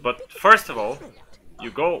 But first of all, you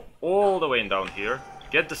go all the way down here,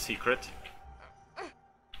 get the secret.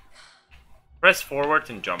 Press forward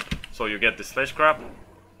and jump, so you get the sledge grab.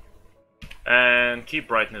 And keep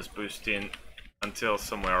brightness boosting until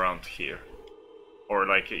somewhere around here. Or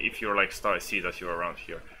like, if you're like star, see that you're around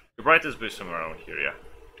here. Your brightness boost somewhere around here, yeah.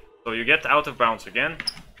 So you get out of bounds again.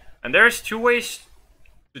 And there's 2 ways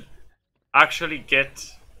to actually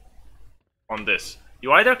get on this.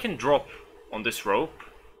 You either can drop on this rope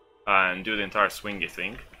and do the entire swingy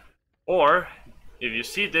thing. Or, if you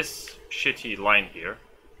see this shitty line here,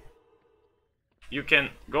 you can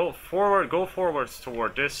go forwards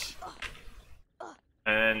toward this,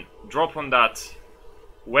 and drop on that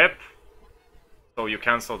web, so you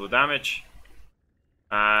cancel the damage,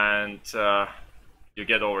 and you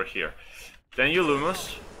get over here. Then you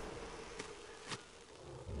Lumos.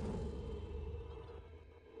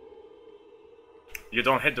 You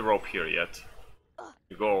don't hit the rope here yet.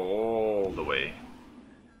 You go all the way.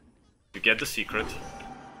 You get the secret.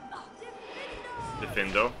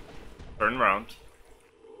 Defendo. Turn around.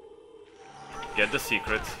 Get the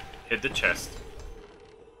secret. Hit the chest.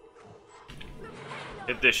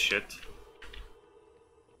 Hit this shit.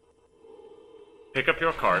 Pick up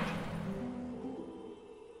your card.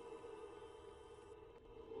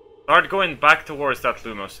 Start going back towards that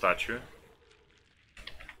Lumos statue.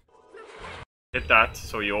 Hit that,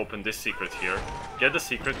 so you open this secret here. Get the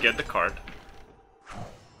secret, get the card.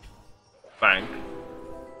 Bang.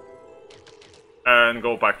 And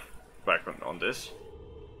go back on this.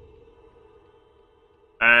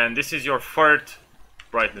 And this is your third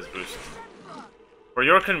brightness boost. For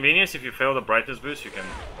your convenience, if you fail the brightness boost, you can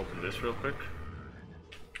open this real quick.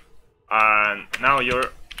 And now you're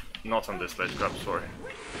not on this ledge grab, sorry.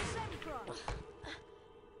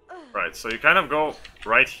 Right, so you kind of go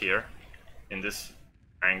right here in this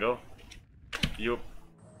angle. You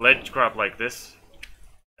ledge grab like this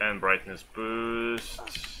and brightness boost.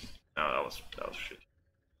 No, that was shitty.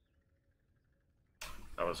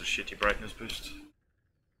 That was a shitty brightness boost.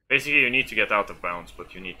 Basically, you need to get out of bounds,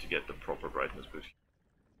 but you need to get the proper brightness boost.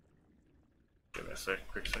 Give me a sec,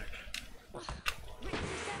 quick sec.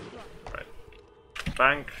 Right.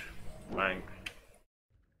 Bank, bank.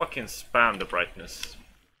 Fucking spam the brightness.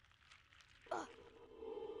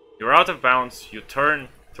 You're out of bounds, you turn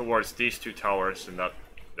towards these 2 towers and that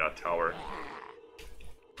tower.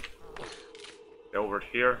 Over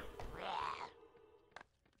here.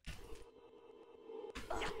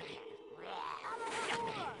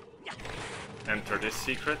 Enter this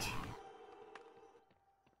secret.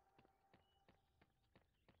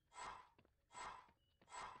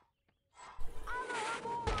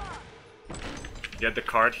 Get the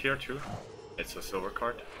card here too. It's a silver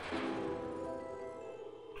card.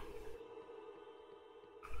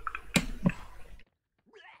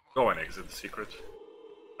 Go and exit the secret.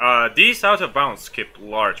 These out of bounds skip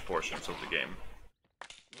large portions of the game.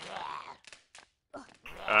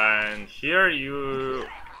 And here you...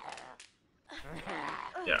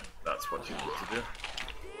 Yeah, that's what you need to do.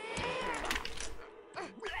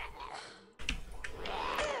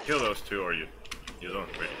 Kill those two or you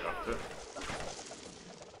don't really have to.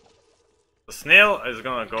 The snail is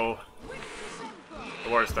gonna go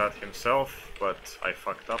towards that himself, but I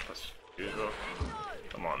fucked up as usual.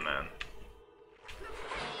 Come on, man.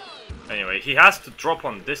 Anyway, he has to drop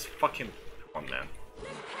on this fucking... Come on, man.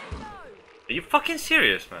 Are you fucking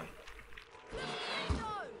serious, man?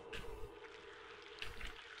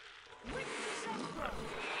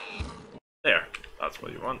 There, that's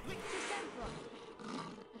what you want.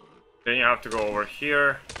 Then you have to go over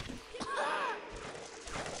here.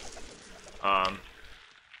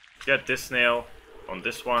 Get this nail on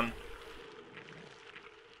this one.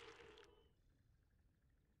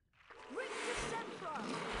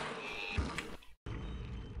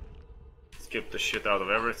 Skip the shit out of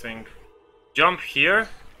everything. Jump here,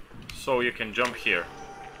 so you can jump here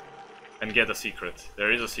and get a secret.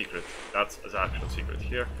 There is a secret. That's an actual secret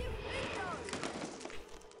here.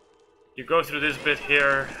 You go through this bit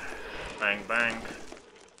here. Bang, bang.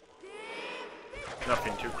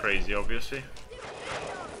 Nothing too crazy, obviously.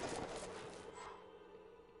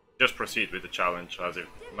 Just proceed with the challenge as if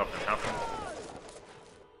nothing happened.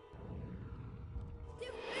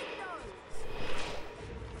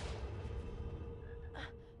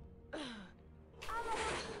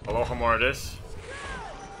 Aloha more of this.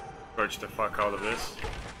 Purge the fuck out of this.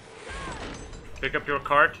 Pick up your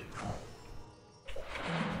card.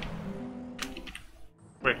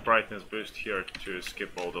 Quick brightness boost here to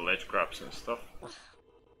skip all the ledge grabs and stuff.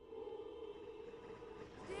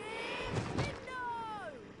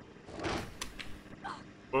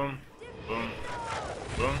 Boom, boom,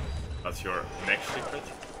 boom. That's your next secret.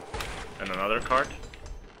 And another card.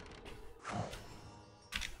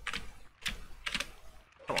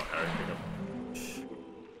 Come on, Harry, pick up.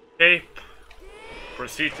 Okay.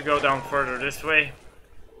 Proceed to go down further this way.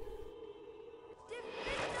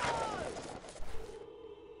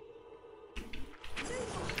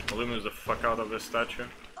 Illumines the fuck out of this statue.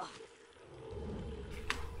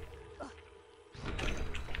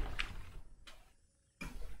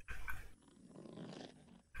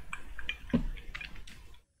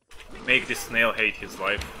 Make this snail hate his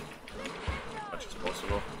life as much as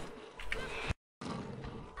possible.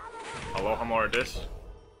 Aloha more of this.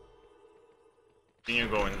 Continue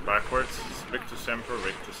going backwards. Rictus Semper,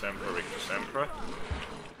 Rictus Semper, Rictus Semper.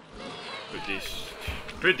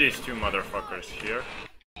 Put these two motherfuckers here.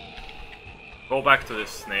 Go back to this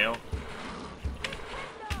snail.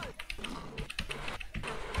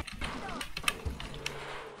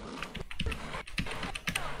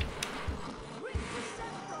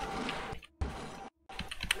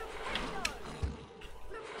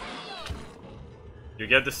 You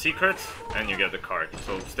get the secret and you get the card.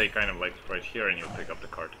 So stay kind of like right here and you'll pick up the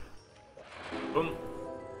card. Boom.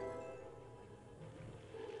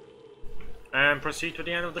 And proceed to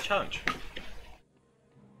the end of the challenge.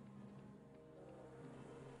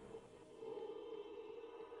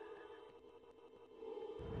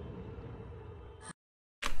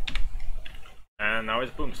 And now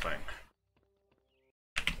it's Boomslang.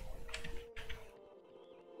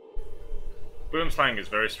 Boomslang is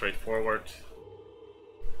very straightforward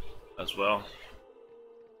as well.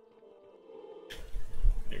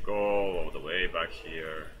 You go all the way back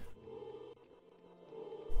here.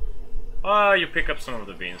 You pick up some of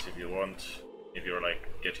the beans if you want. If you're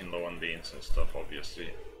like getting low on beans and stuff, obviously.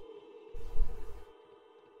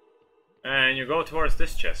 And you go towards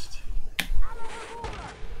this chest.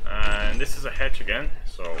 And this is a hedge again,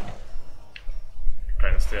 so you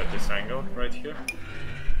kind of stay at this angle right here.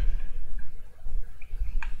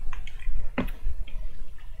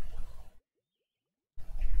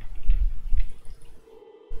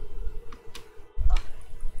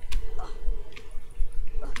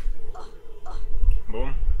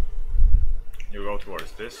 Boom. You go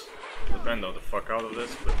towards this. Flipendo the fuck out of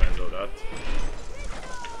this. Flipendo that.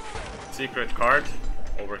 Secret card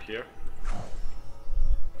over here.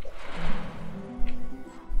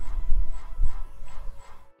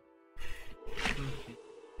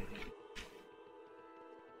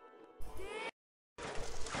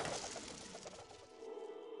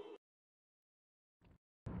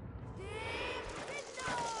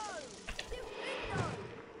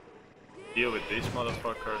 Deal with these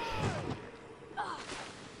motherfuckers.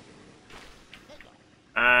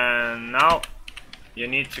 And now you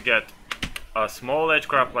need to get a small edge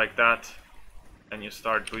grab like that, and you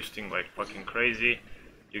start boosting like fucking crazy.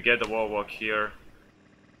 You get the wall walk here.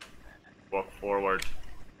 Walk forward.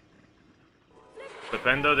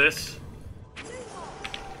 Flipendo this.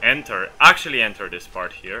 Enter. Actually enter this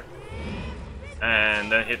part here.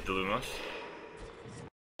 And then hit the Lumos.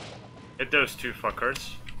 Hit those two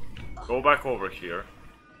fuckers. Go back over here.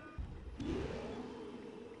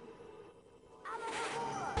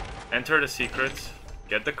 Enter the secrets.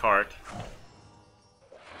 Get the card.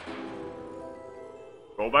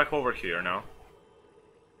 Go back over here now.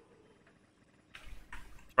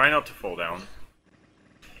 Try not to fall down.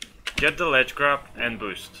 Get the ledge grab and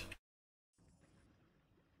boost.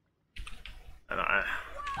 And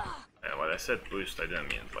when I said boost, I didn't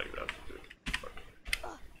mean it like that.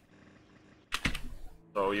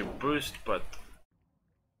 So you boost, but...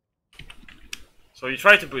 So you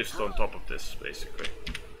try to boost on top of this, basically.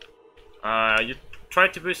 You try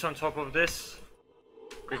to boost on top of this.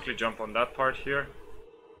 Quickly jump on that part here.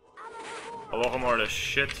 Alohomor the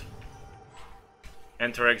shit.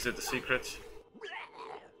 Enter, exit the secrets.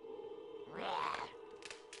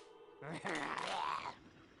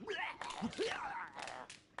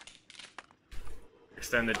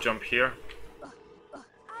 Extended jump here.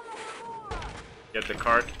 Get the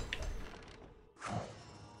card.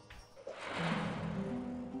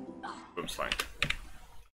 Boom slime.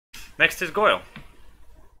 Next is Goyle.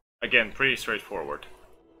 Again, pretty straightforward.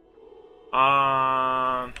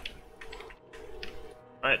 Right.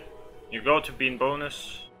 You go to Bean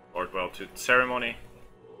Bonus, or well, to Ceremony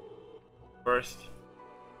first.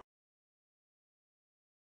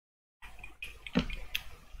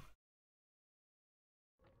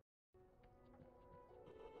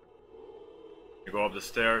 You go up the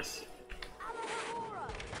stairs.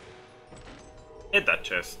 Hit that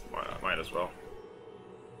chest, might as well.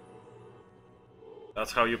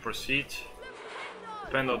 That's how you proceed.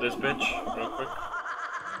 Depend on this bitch, real quick.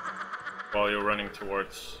 While you're running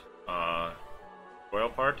towards Goyle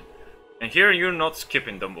part. And here you're not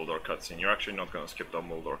skipping Dumbledore cutscene. You're actually not gonna skip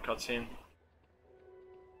Dumbledore cutscene.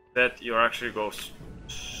 That you actually go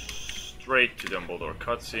straight to Dumbledore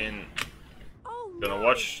cutscene. Oh, Gonna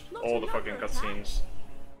watch all the fucking cutscenes.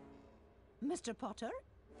 Mr. Potter,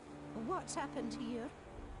 what's happened here?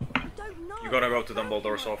 I don't know. You're gonna go to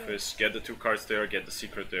Dumbledore's office, get the two cards there, get the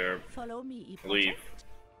secret there, Follow me, Potter. leave.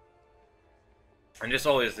 And this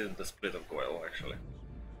all is in the split of Goyle, actually.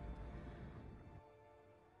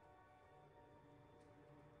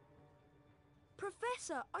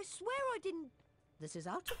 Professor, I swear I didn't. This is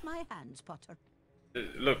out of my hands, Potter.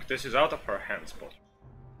 Look, this is out of her hands, Potter.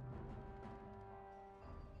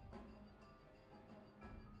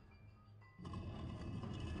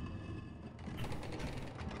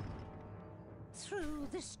 Through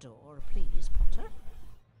this door, please, Potter.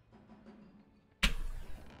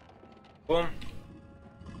 Boom.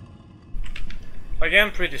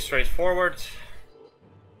 Again, pretty straightforward.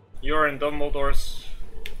 You're in Dumbledore's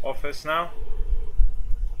office now.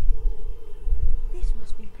 This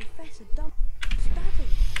must be Professor Dumbledore's study.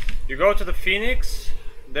 You go to the Phoenix,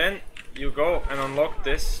 then you go and unlock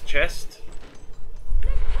this chest.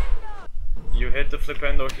 You hit the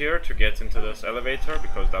Flipendo here to get into this elevator,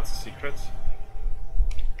 because that's a secret.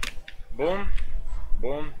 Boom.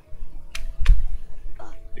 Boom.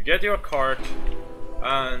 You get your card,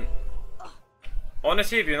 and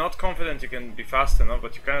honestly, if you're not confident you can be fast enough,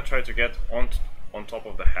 but you kind of try to get on top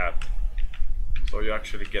of the hat. So you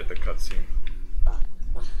actually get the cutscene.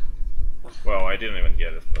 Well, I didn't even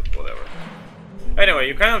get it, but whatever. Anyway,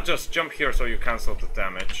 you kind of just jump here so you cancel the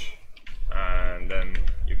damage, and then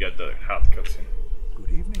you get the hat cutscene.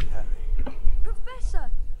 Good evening, Harry. Professor,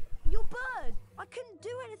 your bird. I couldn't do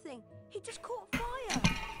anything. He just caught fire.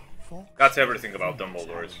 Fox That's everything about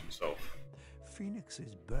Dumbledore himself.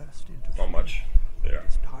 Phoenixes burst into Not flame. much there.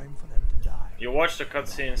 It's time for them to die. You watch the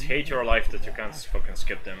cutscenes, hate your life that you can't fucking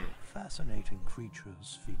skip them. Fascinating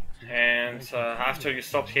creatures, Phoenixes. And after you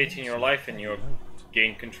stop hating your life and you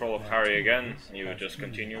gain control of Harry again, you just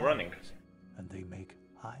continue running. And they make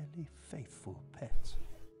highly faithful pets.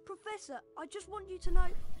 Professor, I just want you to know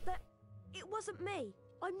that it wasn't me.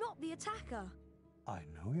 I'm not the attacker. I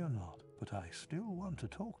know you're not, but I still want to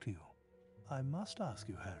talk to you. I must ask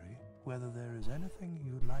you, Harry, whether there is anything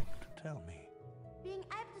you'd like to tell me. Being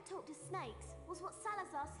able to talk to snakes was what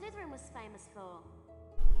Salazar Slytherin was famous for.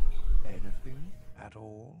 Anything at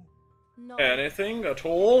all? No. Anything at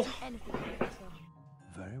all? Anything, Professor.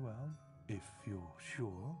 Very well, if you're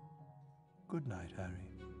sure. Good night,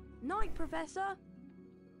 Harry. Night, Professor.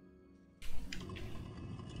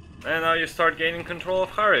 And now you start gaining control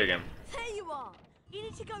of Harry again. There you are. You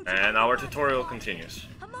need to go to And our tutorial continues.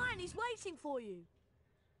 Hermione's waiting for you.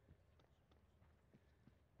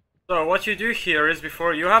 So what you do here is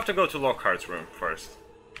before you have to go to Lockhart's room first.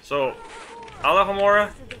 So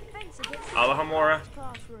Alohomora, Alohomora.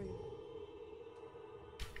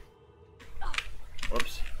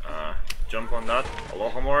 Whoops. Jump on that.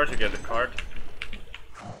 Alohomora to get the card.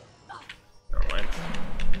 Nevermind.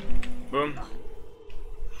 Boom.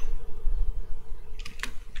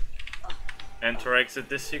 Enter exit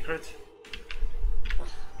this secret.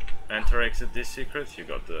 Enter exit this secret. You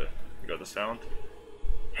got the sound.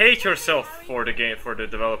 Hate yourself for the game, for the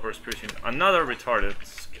developers pushing another retarded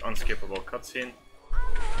unskippable cutscene.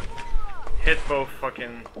 Hit both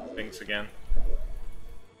fucking things again.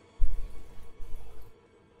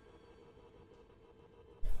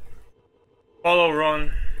 Follow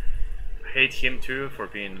Ron. Hate him too for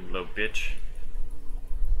being a little bitch.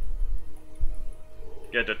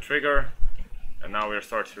 Get the trigger, and now we're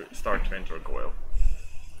start to enter Goyle.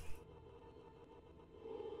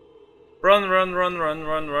 Run, run, run, run,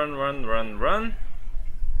 run, run, run, run, run.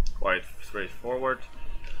 Quite straightforward.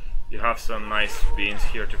 You have some nice beans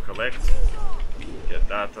here to collect. Get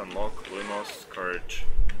that, unlock Lumos Courage.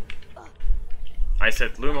 I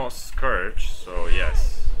said Lumos Courage, so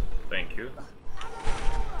yes, thank you.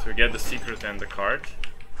 To get the secret and the card.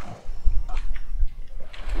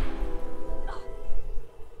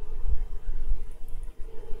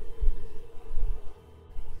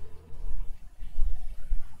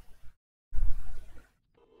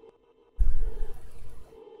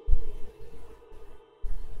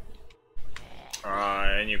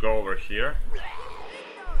 And you go over here.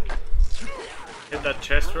 Hit that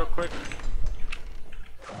chest real quick.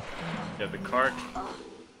 Get the card.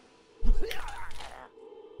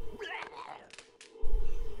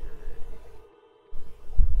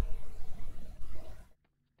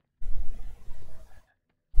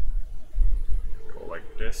 Go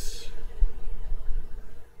like this.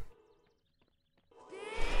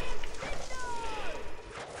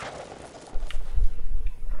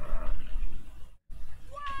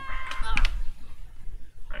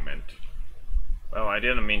 Well, I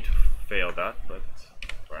didn't mean to fail that, but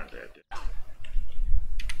apparently I did.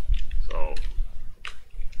 So,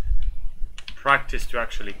 practice to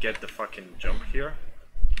actually get the fucking jump here.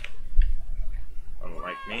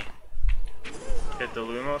 Unlike me. Hit the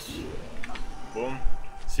Lumos. Boom.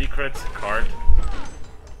 Secret card.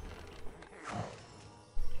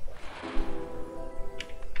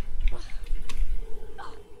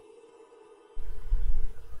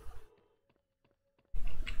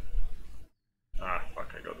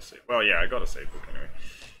 Save. Well, yeah, I got a save book anyway.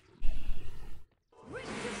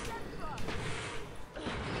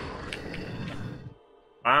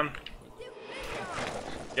 Bam.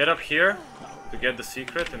 Get up here to get the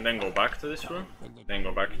secret and then go back to this room. Then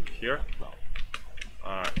go back here.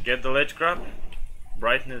 Get the ledge grab.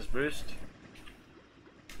 Brightness boost.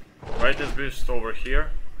 Brightness boost over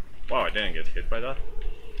here. Wow, I didn't get hit by that.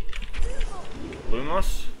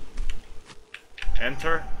 Lumos.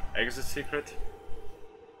 Enter. Exit secret.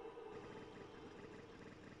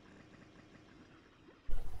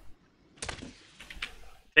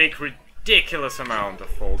 Take ridiculous amount of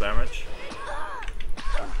fall damage.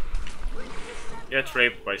 Get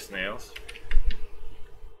raped by snails.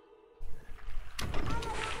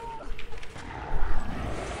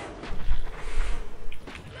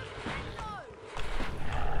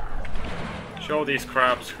 Show these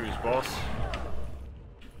crabs who's boss.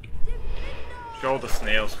 Show the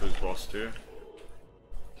snails who's boss too.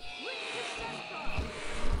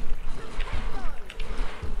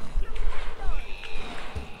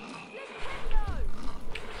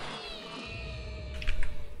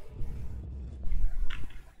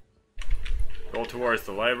 Go towards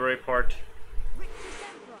the library part.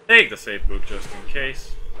 Take the save book just in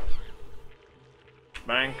case.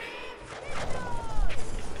 Bank.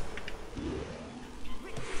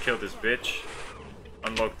 Kill this bitch.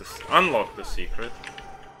 Unlock the secret.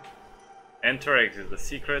 Enter exit the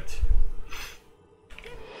secret.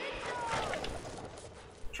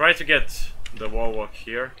 Try to get the wall walk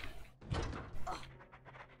here.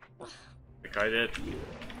 Like I did.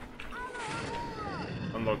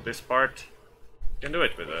 Unlock this part. You can do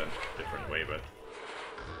it with a different way, but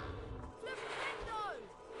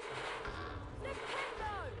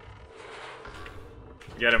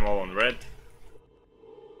get them all on red.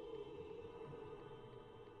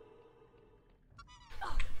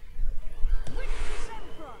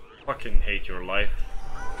 Fucking hate your life.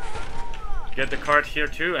 Get the card here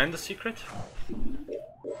too, and the secret.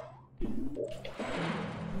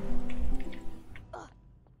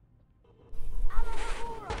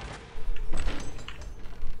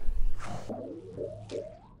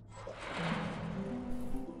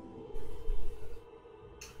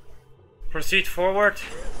 Proceed forward.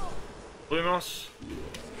 Lumos.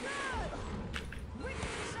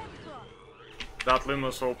 That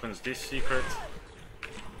Lumos opens this secret.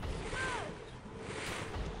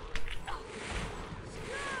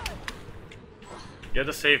 Get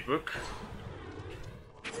a save book.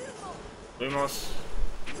 Lumos.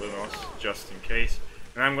 Lumos, just in case.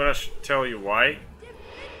 And I'm gonna tell you why.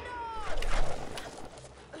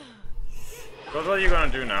 Because what you're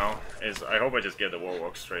gonna do now is, I hope I just get the wall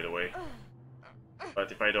walk straight away. But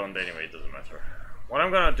if I don't, anyway, it doesn't matter. What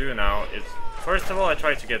I'm gonna do now is, first of all, I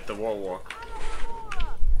try to get the wall walk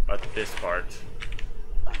at this part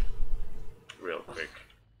real quick.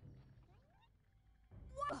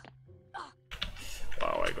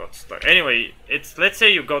 Wow, I got stuck. Anyway, it's, let's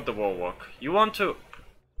say you got the wall walk. You want to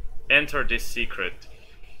enter this secret.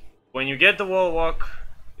 When you get the wall walk,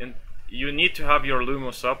 you need to have your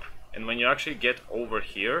Lumos up, and when you actually get over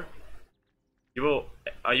here, you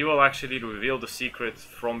will actually reveal the secret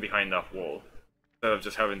from behind that wall, instead of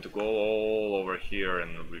just having to go all over here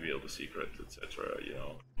and reveal the secret, etc. You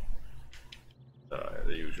know,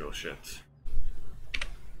 the usual shit.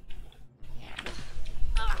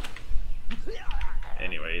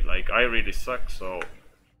 Anyway, like, I really suck, so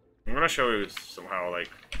I'm gonna show you somehow, like,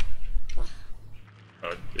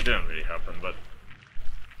 it didn't really happen, but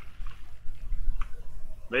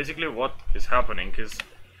basically what is happening is,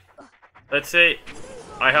 let's say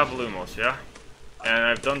I have Lumos, yeah? And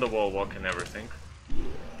I've done the wall walk and everything.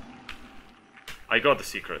 I got the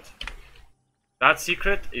secret. That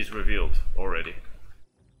secret is revealed already.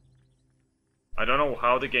 I don't know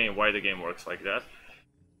how why the game works like that.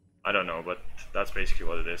 I don't know, but that's basically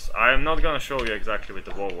what it is. I'm not gonna show you exactly with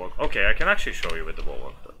the wall walk. Okay, I can actually show you with the wall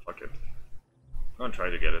walk, but fuck it. I'm gonna try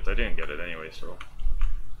to get it. I didn't get it anyway, so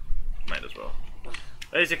might as well.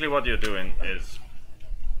 Basically what you're doing is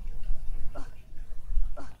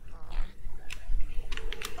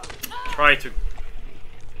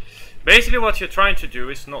basically what you're trying to do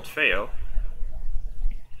is not fail.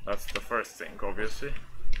 That's the first thing, obviously.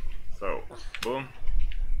 So, boom.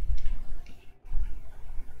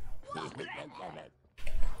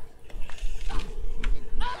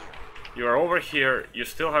 You are over here, you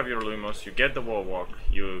still have your Lumos, you get the wall walk,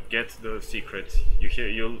 you get the secret,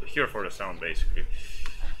 you'll hear for the sound basically.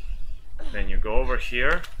 Then you go over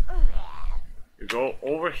here, you go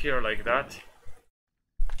over here like that,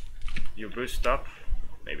 you boost up,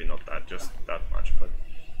 maybe not that, just that much, but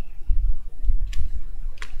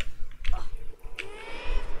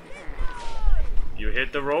you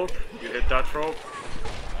hit the rope, you hit that rope,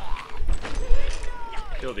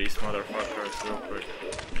 kill these motherfuckers real quick.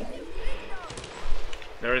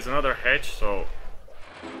 There is another hedge, so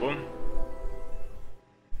boom.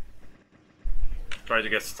 Try to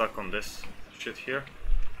get stuck on this shit here.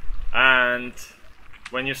 And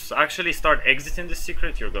when you actually start exiting the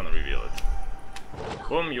secret, you're gonna reveal it.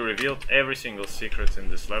 Boom, you revealed every single secret in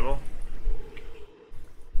this level.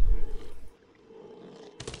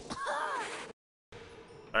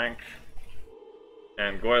 Bank.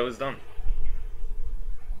 And Goyle is done.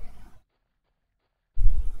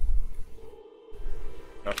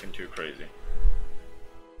 Nothing too crazy.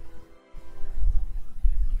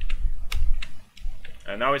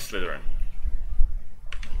 And now it's Slytherin.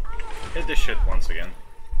 Hit this shit once again.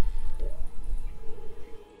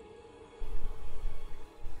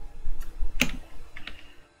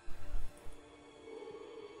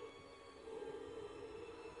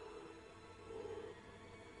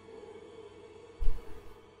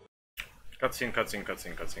 Cutscene, cutscene,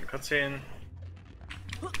 cutscene, cutscene, cutscene.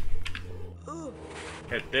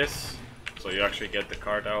 Hit this, so you actually get the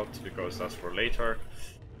card out, because that's for later.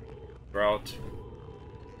 Route.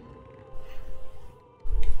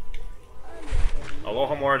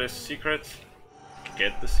 Alohomore this secret.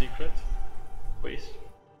 Get the secret, please.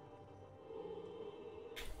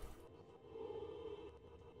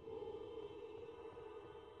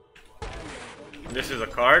 This is a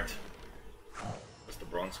card. Just a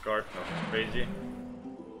bronze card, nothing crazy.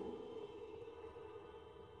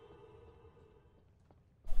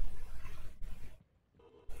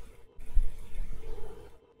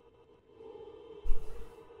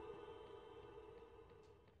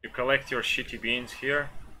 You collect your shitty beans here,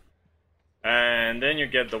 and then you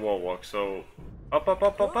get the wall walk. So up, up,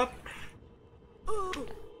 up, up, up.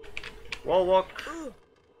 Wall walk.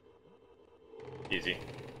 Easy.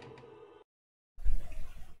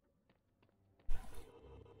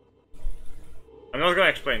 I'm not gonna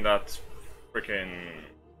explain that freaking.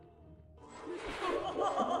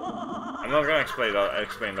 I'm not gonna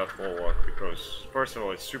explain that wall walk, because first of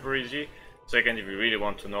all it's super easy. Second, if you really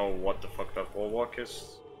want to know what the fuck that wall walk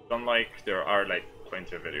is, unlike there are like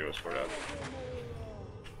plenty of videos for that.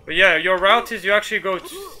 But yeah, your route is you actually go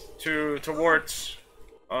towards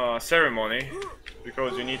ceremony,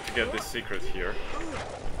 because you need to get this secret here.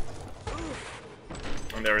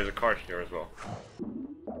 And there is a card here as well.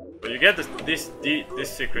 But you get this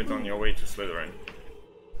secret on your way to Slytherin.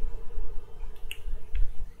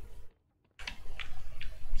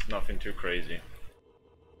 It's nothing too crazy.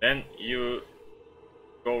 Then you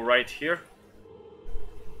go right here.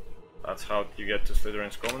 That's how you get to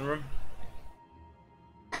Slytherin's common room.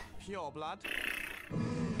 Pure blood.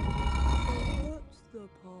 What's the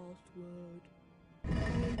password? I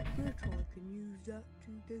bet I can use that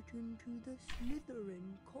to get into the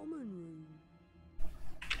Slytherin common room.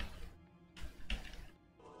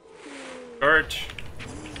 Courage,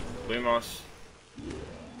 Lumos,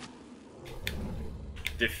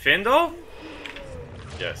 Defendo?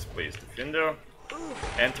 Yes, please, Defendo.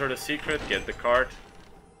 Enter the secret, get the card.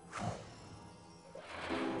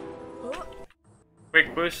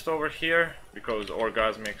 Quick boost over here, because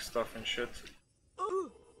orgasmic stuff and shit. A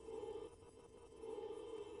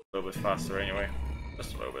little bit faster anyway.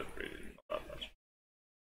 Just a little bit, really, not that much.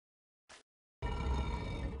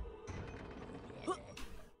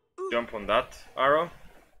 Jump on that arrow.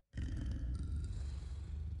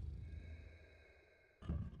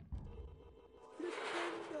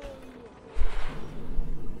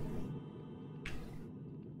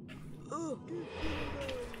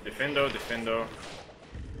 Defendo, Defendo.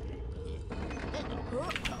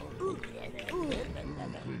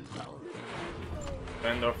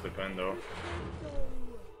 Flipendo, Flipendo.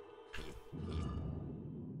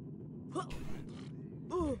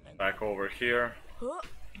 Back over here.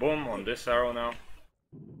 Boom, on this arrow now.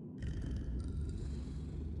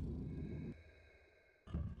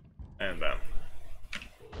 And bam.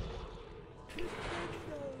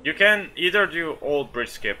 You can either do old bridge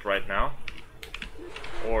skip right now,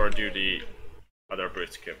 or do the other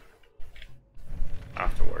bridge skip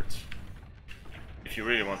afterwards. If you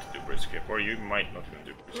really want to do bridge skip, or you might not even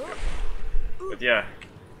do bridge skip. But yeah,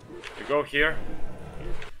 you go here.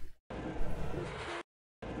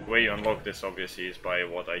 The way you unlock this obviously is by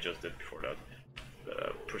what I just did before that,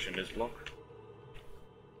 pushing this block.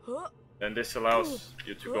 Then this allows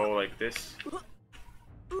you to go like this,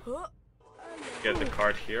 get the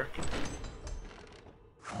card here.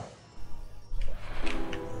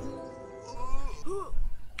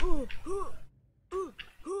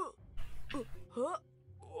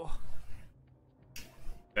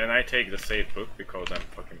 Then I take the safe book because I'm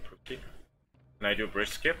fucking pussy, and I do bridge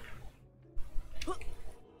skip.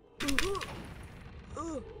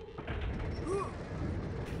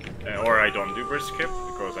 Or I don't do bridge skip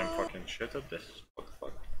because I'm fucking shit at this. What the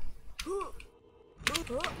fuck?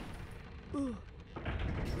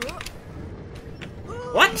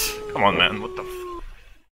 What? Come on, man. What the f?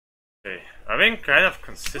 Okay, I've been kind of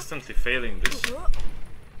consistently failing this.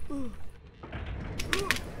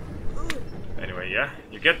 Anyway, yeah,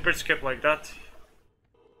 you get bridge skip like that.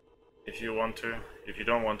 If you want to. If you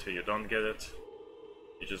don't want to, you don't get it.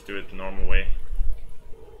 You just do it the normal way.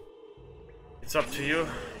 It's up to you.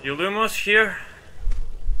 You Lumos here.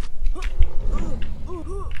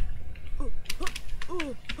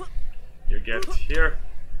 You get here.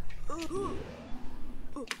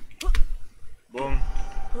 Boom.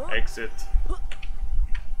 Exit.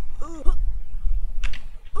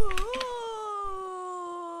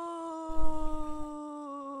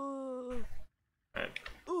 And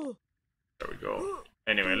there we go.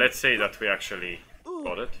 Anyway, let's say that we actually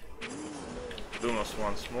got it. Lumos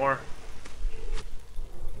once more.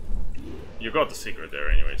 You got the secret there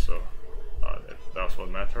anyway, so that's what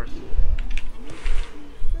matters.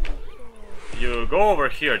 You go over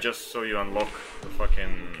here just so you unlock the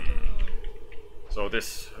fucking... So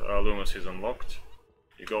this Lumos is unlocked.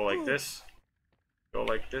 You go like this. Go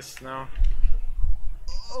like this now.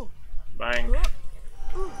 Bang.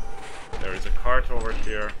 There is a cart over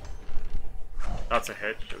here. That's a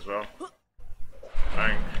hit as well.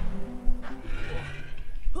 Bang.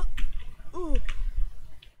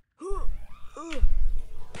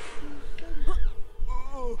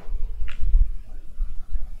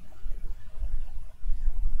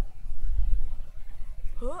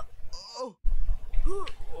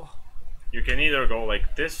 You can either go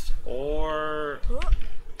like this, or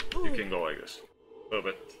you can go like this.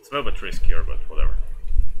 It's a little bit riskier, but whatever.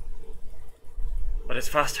 But it's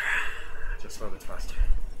faster. Just a little bit faster.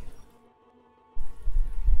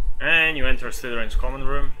 And you enter Slytherin's common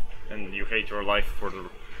room, and you hate your life for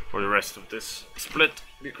the rest of this split,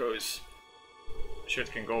 because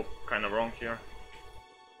shit can go kind of wrong here.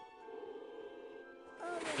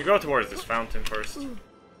 You go towards this fountain first.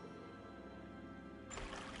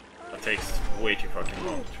 That takes way too fucking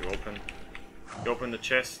long to open. You open the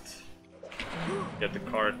chest, get the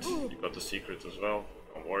card, you got the secret as well,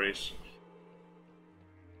 no worries.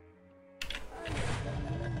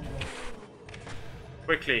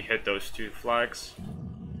 Quickly hit those 2 flags.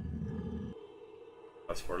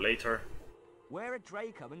 That's for later. Where are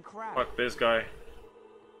Draco and Crab? Fuck this guy.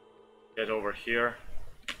 Get over here.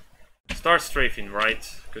 Start strafing right,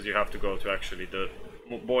 because you have to go to actually the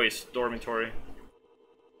boys' dormitory.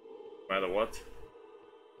 No matter what.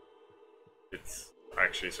 It's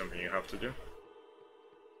actually something you have to do.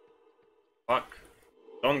 Fuck.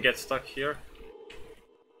 Don't get stuck here.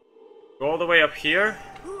 Go all the way up here.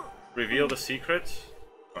 Reveal the secret.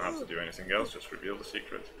 Don't have to do anything else, just reveal the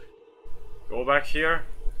secret. Go back here.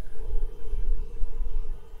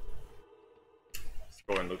 Let's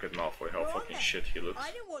go and look at Malfoy, how fucking shit he looks.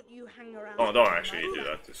 I don't want you hanging around. Oh, don't actually do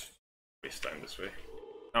that, just waste time this way.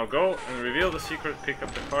 Now go and reveal the secret, pick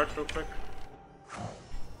up the card real quick.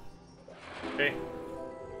 Okay.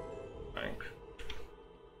 Thank.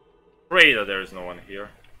 Pray that there is no one here.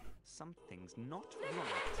 Something's not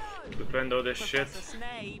right. Dependo this shit. Professor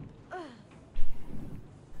Snape.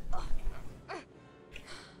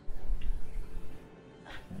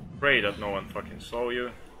 Pray that no one fucking saw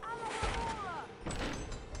you.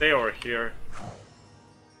 Stay over here.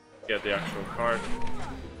 Get the actual card.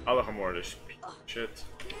 Alhamor this shit.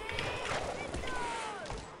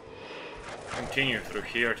 Continue through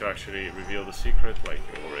here to actually reveal the secret like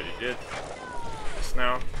you already did just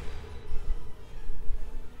now.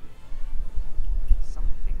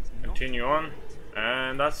 Continue on,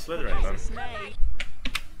 and that's Slytherin then.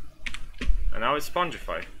 And now it's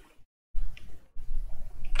Spongify.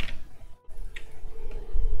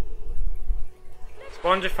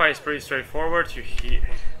 Spongify is pretty straightforward. You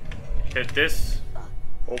hit this,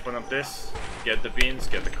 open up this, get the beans,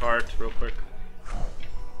 get the card real quick.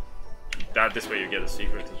 This way you get a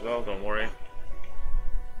secret as well, don't worry.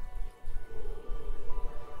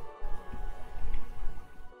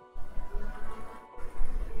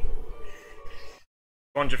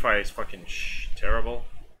 Spongify is fucking terrible.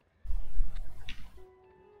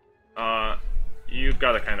 You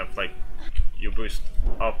gotta kind of like, you boost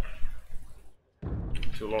up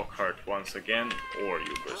to Lockhart once again, or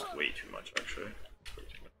you boost way too much actually.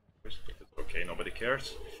 But it's okay, nobody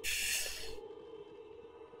cares.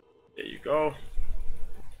 There you go.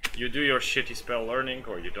 You do your shitty spell learning,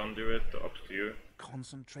 or you don't do it, up to you.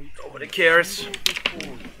 Concentrate. Nobody cares.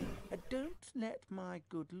 Don't let my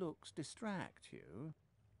good looks distract you.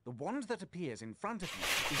 The wand that appears in front of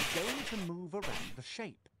you is going to move around the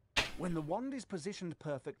shape. When the wand is positioned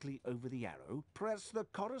perfectly over the arrow, press the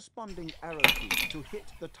corresponding arrow key to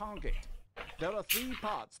hit the target. There are 3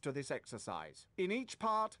 parts to this exercise. In each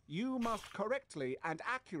part, you must correctly and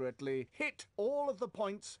accurately hit all of the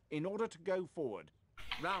points in order to go forward.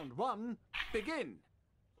 Round 1, begin!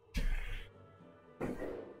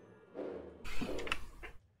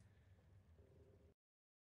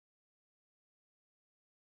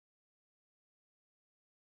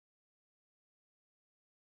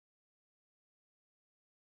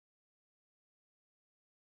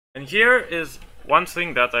 And here is one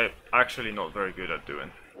thing that I'm actually not very good at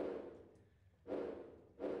doing.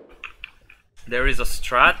 There is a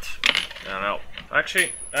strat, and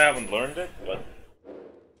actually I haven't learned it, but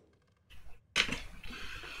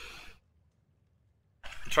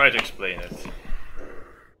try to explain it.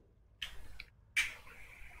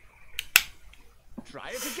 Try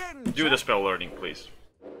it again. Do the spell learning, please.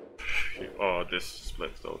 Oh, this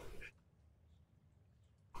split though.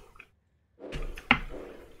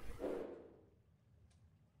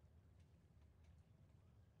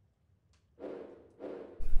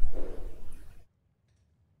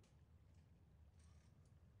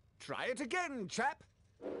 Try it again, chap.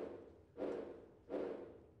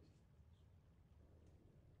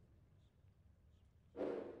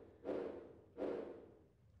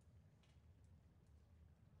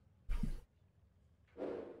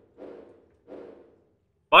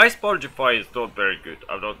 My Spongify is not very good.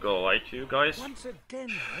 I'm not gonna lie to you guys. Once again,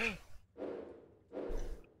 eh?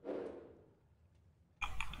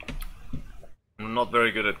 I'm not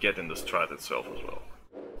very good at getting the strat itself as well.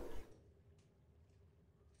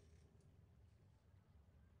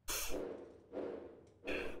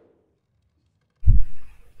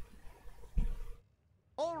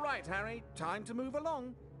 All right, Harry, time to move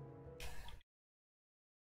along.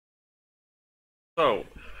 So,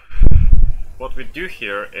 what we do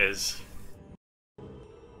here is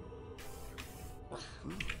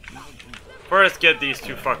first get these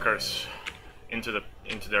 2 fuckers into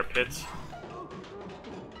their pits.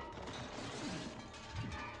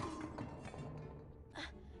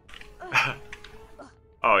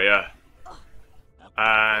 Oh yeah.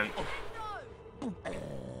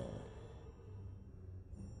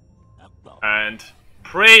 And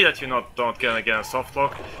pray that you don't get again a soft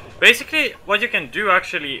lock. Basically, what you can do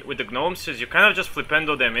actually with the gnomes is you kind of just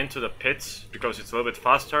flipendo them into the pits because it's a little bit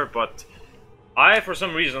faster, but I, for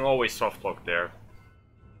some reason, always soft lock there.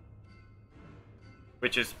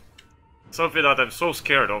 Which is something that I'm so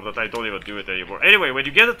scared of that I don't even do it anymore. Anyway, when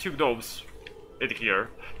you get the 2 gnomes in here,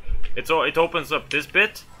 it opens up this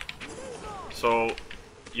bit. So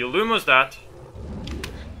you Lumos that.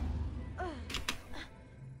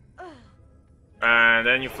 And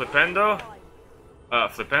then you Flipendo,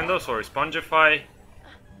 sorry, Spongify.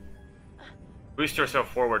 Boost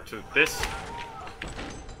yourself forward to this.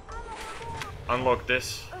 Unlock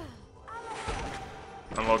this.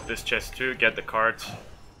 Unlock this chest too, get the cards.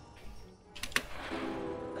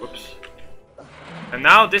 Whoops. And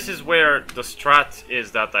now this is where the strat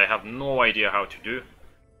is that I have no idea how to do.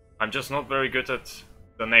 I'm just not very good at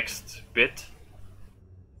the next bit.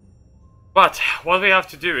 But what we have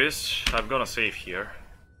to do is, I'm gonna save here.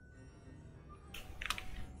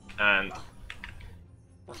 And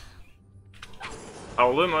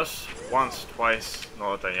I'll Lumos once, twice,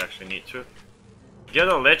 not that I actually need to. Get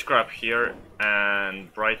a ledge grab here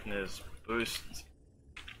and brightness boost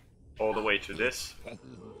all the way to this.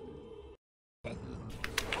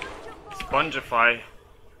 Spongify.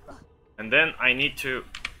 And then I need to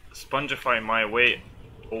Spongify my way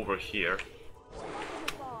over here.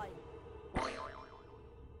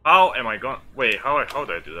 How am I going? Wait, how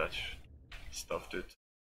do I do that stuff, dude?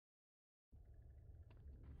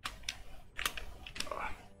 Oh,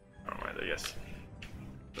 never mind, I guess.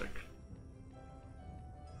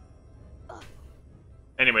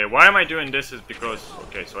 Anyway, why am I doing this is because...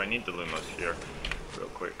 Okay, so I need the Lumos here, real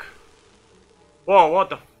quick. Whoa,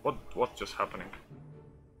 what's just happening?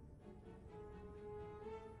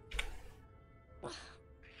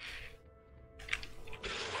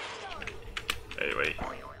 Anyway.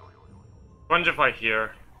 Spongify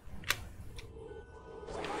here.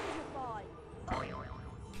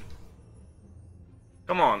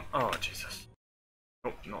 Come on. Oh, Jesus.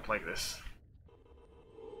 Nope, not like this.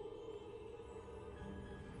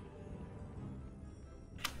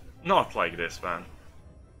 Not like this, man.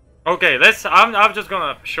 Okay, I'm just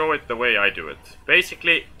gonna show it the way I do it.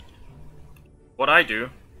 Basically, what I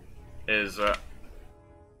do is...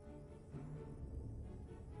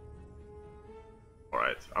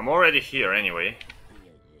 Alright, I'm already here anyway.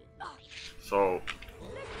 So...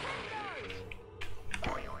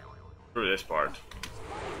 through this part.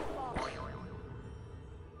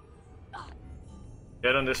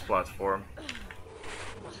 Get on this platform.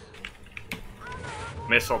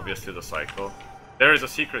 Miss obviously the cycle. There is a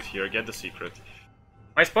secret here, get the secret.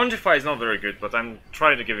 My Spongify is not very good, but I'm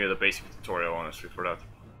trying to give you the basic tutorial honestly for that.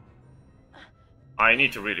 I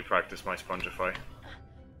need to really practice my Spongify.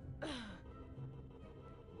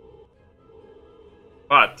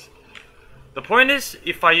 But the point is,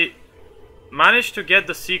 if I manage to get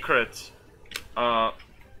the secret and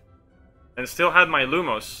still had my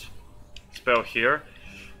Lumos spell here,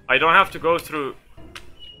 I don't have to go through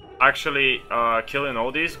actually killing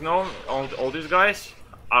all these all these guys.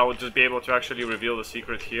 I would just be able to actually reveal the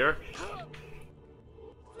secret here.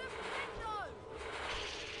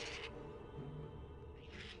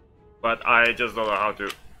 But I just don't know how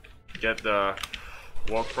to get the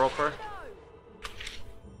walk proper.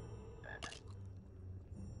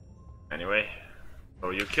 Anyway,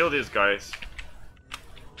 so you kill these guys.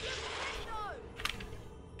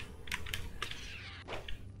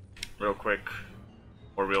 Real quick.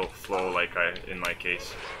 Or real slow, like in my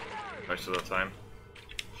case, most of the time.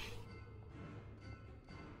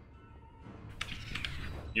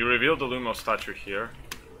 You reveal the Lumos statue here.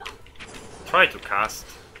 Try to cast.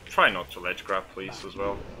 Try not to ledge grab, please, as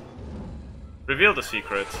well. Reveal the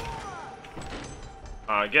secret.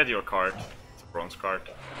 Get your card. It's a bronze card.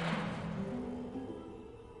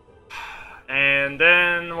 And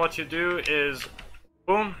then what you do is,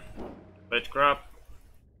 boom, ledge grab.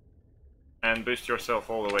 And boost yourself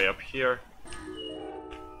all the way up here.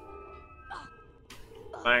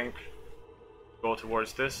 Bank. Go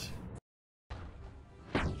towards this.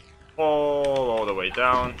 Fall all the way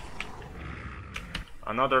down.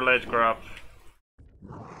 Another ledge grab.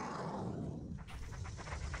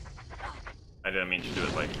 I didn't mean to do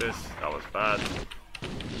it like this. That was bad.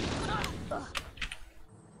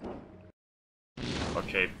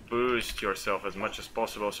 Okay, boost yourself as much as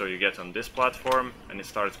possible so you get on this platform and it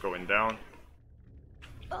starts going down.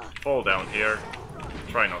 Fall down here.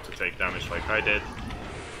 Try not to take damage like I did.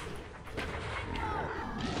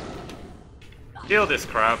 Kill these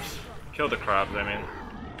crabs. Kill the crabs, I mean.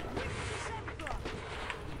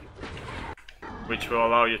 which will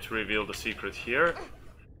allow you to reveal the secret here.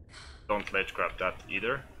 Don't ledge grab that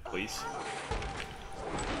either, please.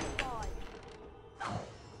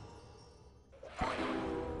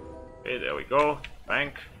 Okay, there we go.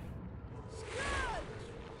 Bank.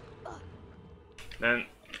 Then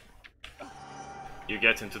you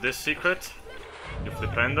get into this secret. You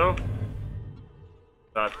flipendo.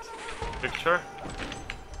 That picture.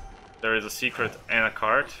 There is a secret and a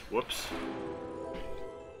card. Whoops.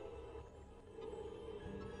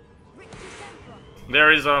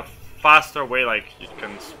 There is a faster way, like you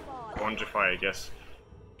can spongify, I guess,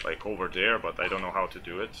 like over there, but I don't know how to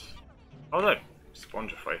do it. How do I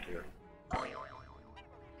spongify here?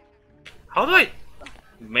 How do I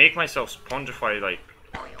make myself spongify, like...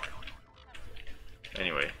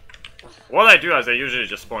 Anyway. What I do is I usually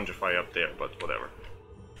just spongify up there, but whatever.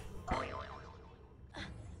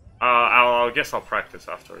 I guess I'll practice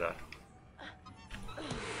after that.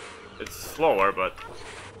 It's slower, but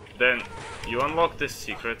then you unlock this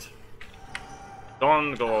secret.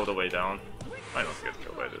 Don't go all the way down. I don't get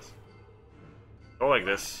killed by this. Go like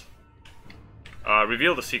this.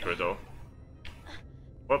 Reveal the secret though.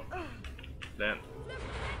 Whoop. Then.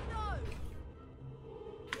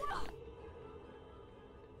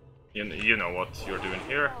 You know what you're doing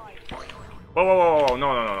here. Whoa, whoa, whoa, whoa,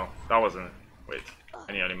 no, no, no, no. That wasn't. Wait,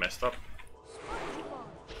 I nearly messed up.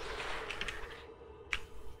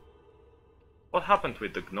 What happened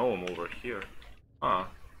with the gnome over here? Ah.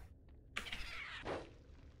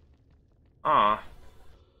 Ah.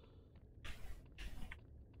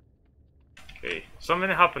 Okay, something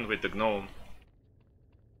happened with the gnome.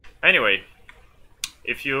 Anyway,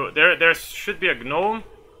 if you there should be a gnome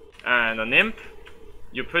and an imp.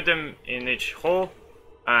 You put them in each hole,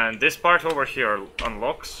 and this part over here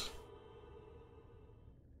unlocks.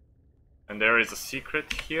 And there is a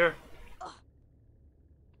secret here.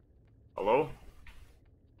 Hello?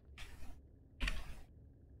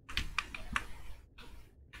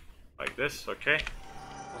 Like this, okay.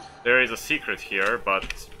 There is a secret here,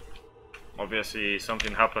 but obviously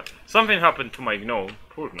something happened. Something happened to my gnome.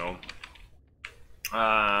 Poor gnome.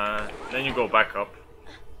 Then you go back up.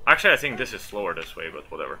 Actually, I think this is slower this way, but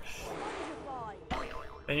whatever.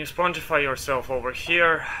 And you spongify yourself over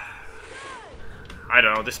here. I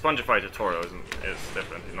don't know, the spongify tutorial is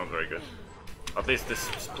definitely not very good. At least this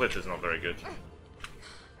split is not very good.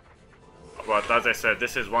 But as I said,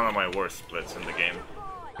 this is one of my worst splits in the game.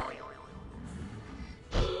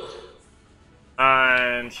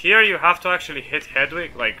 And here you have to actually hit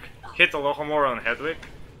Hedwig, like hit Alohomora on Hedwig.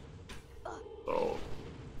 So...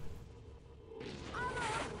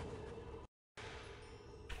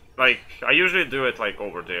 like, I usually do it like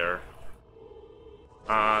over there.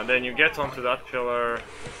 Then you get onto that pillar.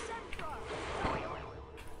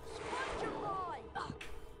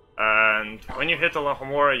 And when you hit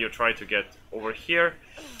Alohomora, you try to get over here.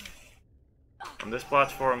 On this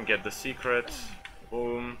platform, get the secret.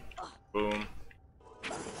 Boom. Boom.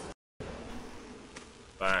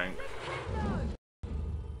 Bang.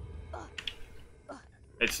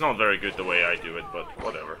 It's not very good the way I do it, but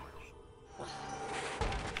whatever.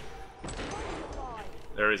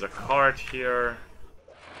 There is a card here.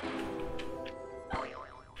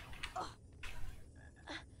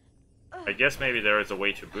 I guess maybe there is a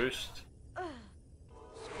way to boost.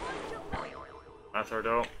 Matter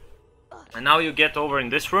though. And now you get over in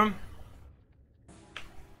this room.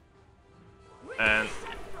 And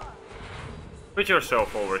put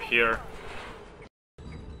yourself over here.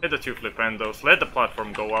 Hit the 2 flipendos, let the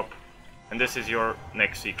platform go up. And this is your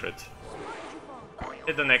next secret.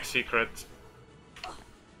 Hit the next secret.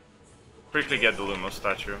 Quickly get the Lumos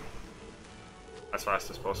statue. As fast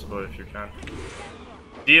as possible if you can.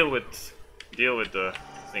 Deal with the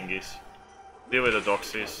thingies. Deal with the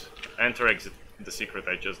doxies. Enter, exit the secret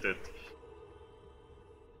I just did.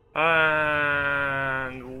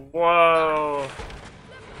 And... whoa!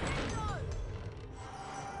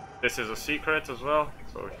 This is a secret as well,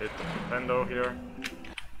 so hit the Nintendo here.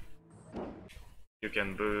 You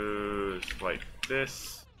can boost like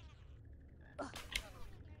this.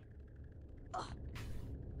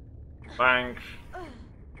 Bank.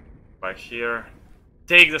 Back here.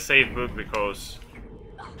 Take the save book because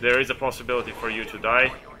there is a possibility for you to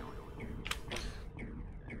die.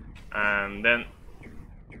 And then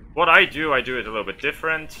what I do it a little bit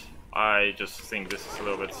different. I just think this is a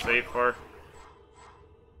little bit safer.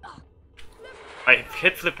 I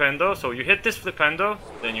hit flipendo, so you hit this flipendo,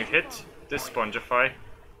 then you hit this spongify.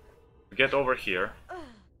 Get over here.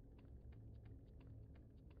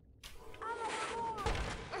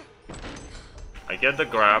 I get the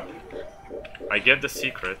grab. I get the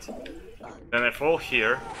secret. Then I fall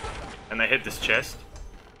here. and I hit this chest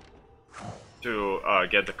to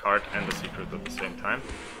get the card and the secret at the same time.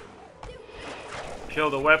 Kill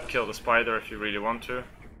the web, kill the spider if you really want to.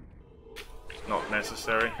 Not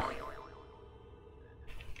necessary.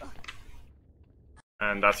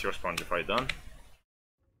 And that's your Spongify done.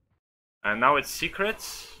 And now it's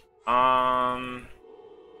secrets.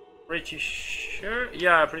 Pretty sure?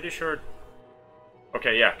 Yeah, pretty sure.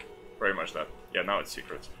 Okay, yeah, very much that. Yeah, now it's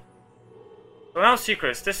secrets. So now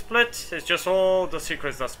secrets. This split is just all the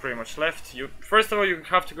secrets that's pretty much left. First of all, you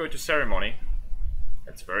have to go to ceremony.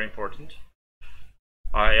 It's very important.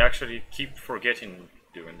 I actually keep forgetting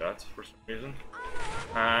doing that for some reason.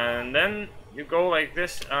 And then you go like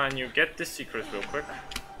this and you get this secret real quick.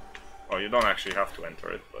 Well, you don't actually have to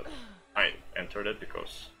enter it, but I entered it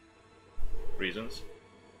because reasons.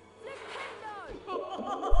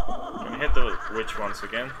 You can hit the witch once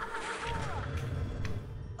again.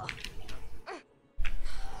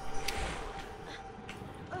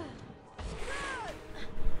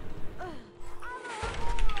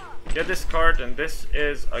 Get this card, and this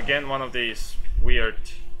is again one of these weird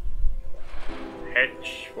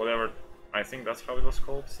hedge, whatever, I think that's how it was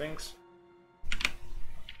called, things.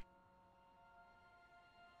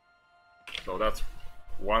 So that's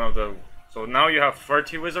one of the... So now you have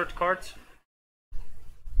 30 wizard cards.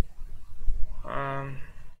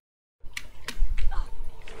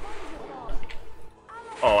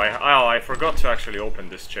 Oh, I forgot to actually open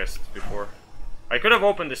this chest before. I could have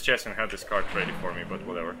opened this chest and had this card ready for me, but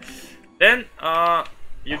whatever. Then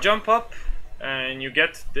you jump up and you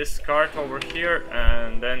get this card over here,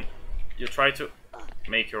 and then you try to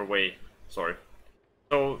make your way. Sorry.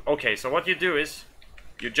 So okay, so what you do is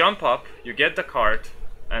you jump up, you get the card,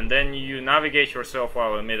 and then you navigate yourself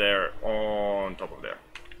while in midair on top of there.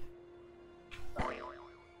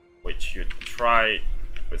 Which you try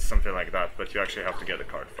with something like that, but you actually have to get the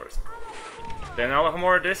card first. Then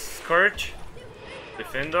Alhamor this Courage.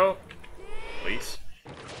 Defendo, please.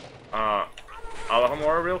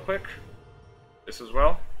 Alhamor real quick. This as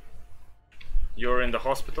well. You're in the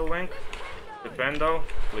hospital link. Flipendo,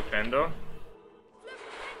 Flipendo.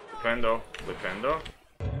 Flipendo, Flipendo.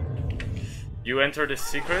 You enter this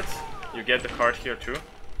secret. You get the card here too.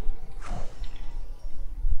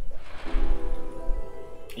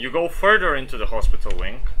 You go further into the hospital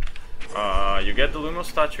wing. You get the Lumos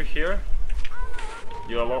statue here.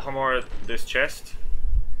 You Alohamor this chest.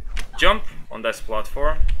 Jump on this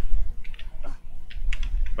platform.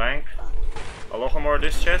 Bank. Alohamor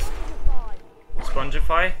this chest.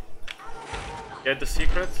 Spongify. Get the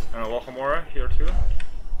secret. And Alohamora here too.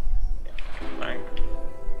 Bank.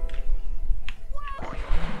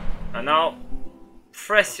 And now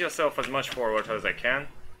press yourself as much forward as I can.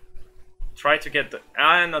 Try to get the,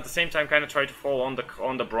 and at the same time kind of try to fall on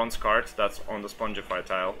the bronze card that's on the Spongify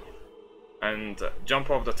tile, and jump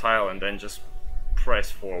off the tile and then just press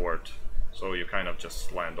forward, so you kind of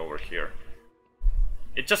just land over here.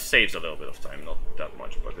 It just saves a little bit of time, not that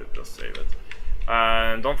much, but it does save it.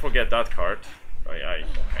 And don't forget that card. I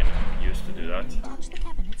kind of used to do that.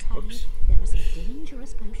 Oops.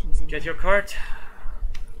 Get your card.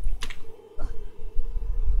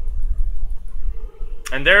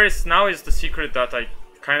 And now is the secret that I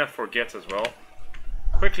kind of forget as well.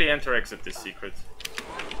 Quickly enter, exit this secret.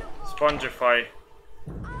 Spongify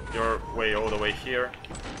your way all the way here.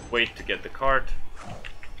 Wait to get the card.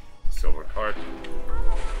 Silver card.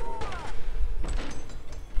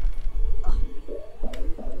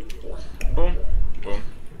 Boom. Boom.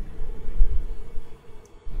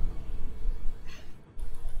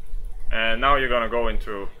 And now you're gonna go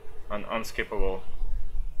into an unskippable...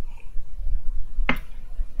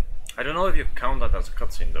 I don't know if you count that as a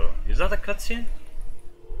cutscene though. Is that a cutscene?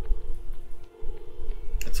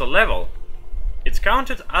 It's a level. It's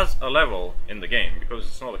counted as a level in the game because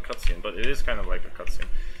it's not a cutscene, but it is kind of like a cutscene.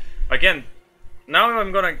 Again, now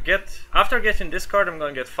I'm gonna get... After getting this card, I'm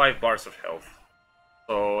gonna get 5 bars of health.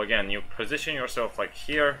 So again, you position yourself like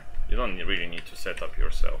here. You don't really need to set up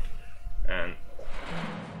yourself. And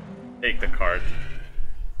take the card.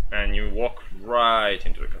 And you walk right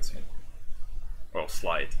into the cutscene. Well,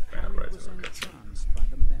 slide kind of right into the cutscene.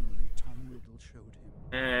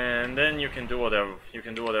 And then you can do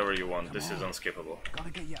whatever you want. This is unskippable. Gotta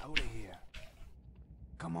get you out of here.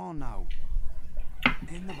 Come on now.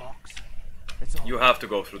 In the box. You have to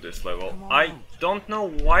go through this level. I don't know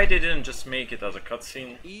why they didn't just make it as a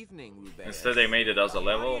cutscene. Instead they made it as a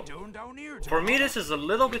level. For me this is a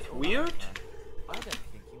little bit weird.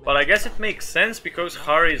 But I guess it makes sense because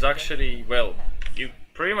Harry is actually, well, you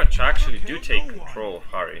pretty much actually do take control of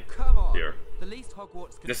Harry here. The least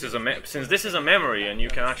Hogwarts could This is do a since this is a memory, and you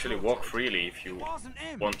can actually walk freely if you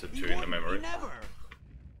wanted to in the memory.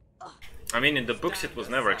 I mean, in the books it was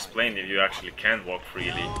never explained if you actually can walk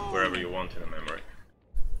freely wherever you want in a memory.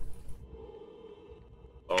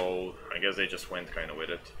 So I guess they just went kind of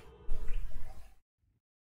with it.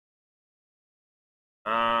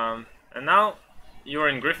 And now you're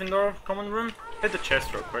in Gryffindor common room. Hit the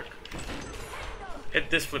chest real quick.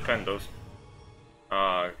 Hit this Flipendo's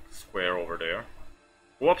square over there.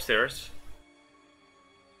 Go upstairs.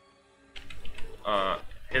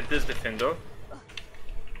 Hit this Defendo.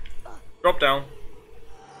 Drop down.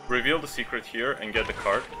 Reveal the secret here and get the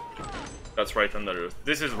card. That's right under.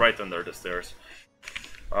 This is right under the stairs.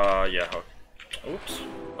 Yeah. Oops.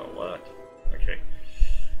 Oh, what? Okay.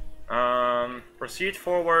 Proceed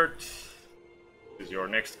forward. This is your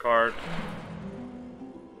next card.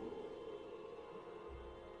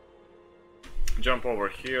 Jump over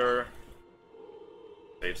here.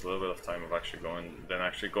 Saves a little bit of time of actually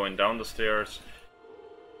going down the stairs.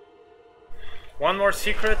 One more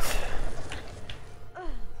secret.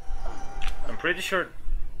 I'm pretty sure.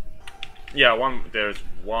 Yeah, there's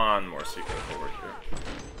one more secret over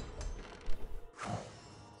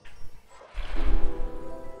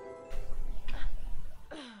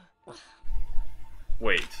here.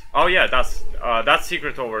 Wait. Oh yeah, that's that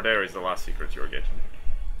secret over there is the last secret you're getting.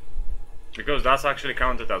 Because that's actually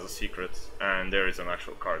counted as a secret, and there is an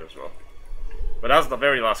actual card as well. But that's the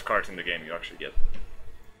very last card in the game you actually get.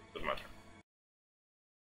 Doesn't matter.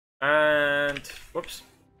 And whoops.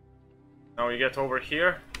 Now we get over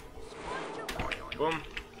here. Boom.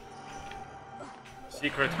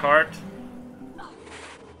 Secret card.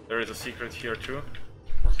 There is a secret here too.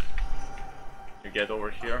 You get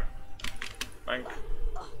over here. Bank.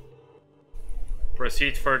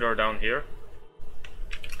 Proceed further down here.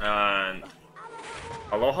 And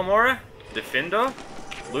Alohomora, Defendo,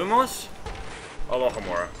 Lumos,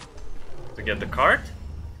 Alohomora. To get the card.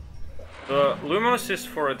 The Lumos is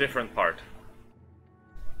for a different part.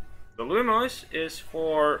 The Lumos is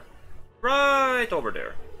for right over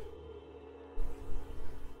there.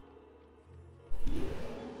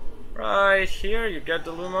 Right here, you get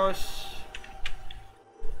the Lumos.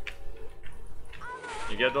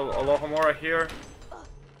 You get the Alohomora here.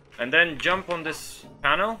 And then jump on this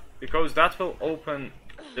panel, because that will open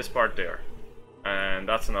this part there. And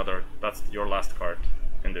that's your last card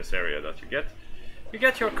in this area that you get. You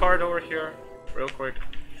get your card over here, real quick.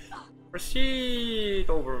 Proceed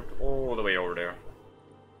over all the way over there.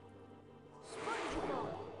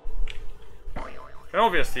 You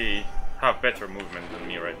obviously have better movement than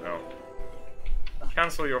me right now.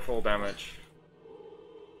 Cancel your full damage.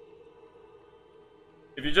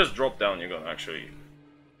 If you just drop down, you're gonna actually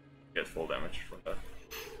get full damage from that.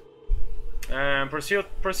 And proceed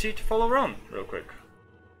to follow Ron real quick.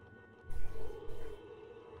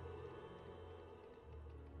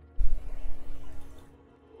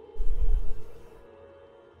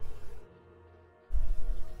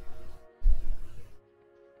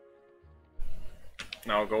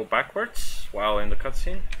 Now go backwards while in the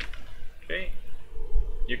cutscene. Okay.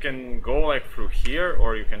 You can go like through here,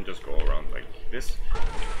 or you can just go around like this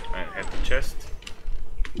and hit the chest.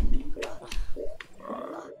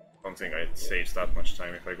 Don't think it saves that much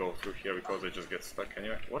time if I go through here, because I just get stuck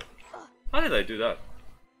anyway. What? How did I do that?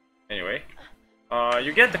 Anyway,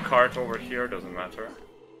 you get the cart over here, doesn't matter.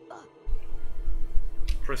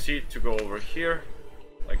 Proceed to go over here,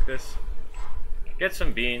 like this. Get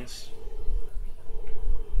some beans.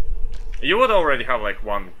 You would already have like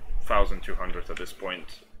 1,200 at this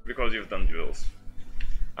point, because you've done duels.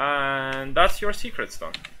 And that's your secrets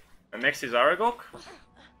done. And next is Aragog.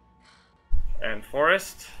 And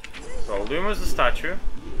Forest. So Lumos the statue.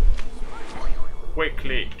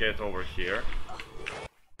 Quickly get over here.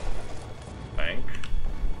 Bank.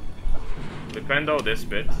 Dependo this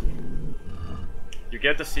bit. You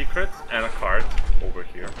get the secret and a card over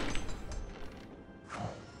here.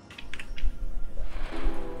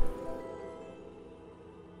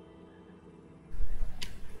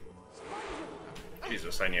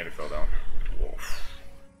 Jesus, I nearly fell down. Whoa.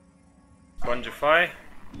 Spongify.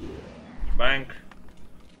 Bank.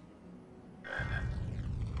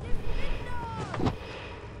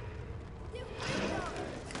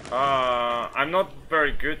 I'm not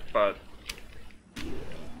very good, but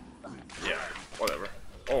yeah, whatever.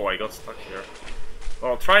 Oh, I got stuck here.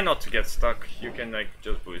 Well, try not to get stuck. You can like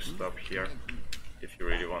just boost up here if you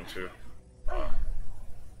really want to.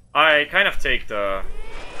 I kind of take the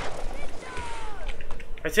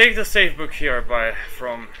save book here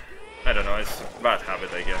from I don't know, it's a bad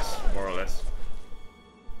habit, I guess, more or less.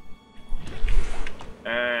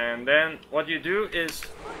 And then what you do is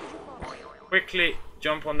quickly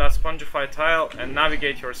jump on that spongify tile and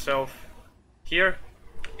navigate yourself here.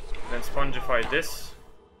 Then spongify this.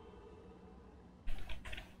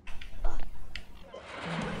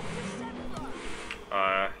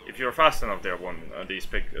 If you're fast enough there, these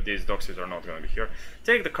doxies are not going to be here.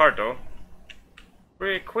 Take the card though.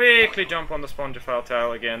 Quickly jump on the spongify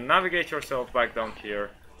tile again, navigate yourself back down here.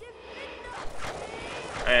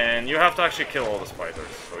 And you have to actually kill all the spiders.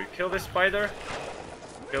 So you kill this spider,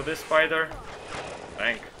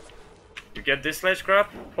 bang. You get this ledge grab,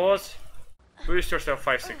 pause, boost yourself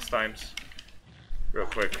 5-6 times. Real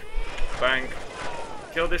quick. Bang.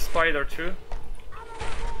 Kill this spider too.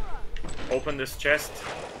 Open this chest.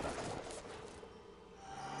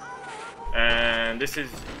 And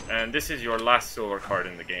this is your last silver card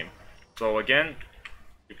in the game. So again,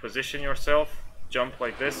 you position yourself, jump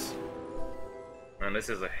like this. And this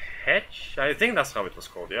is a hedge? I think that's how it was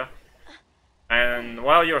called, yeah? And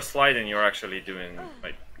while you're sliding, you're actually doing,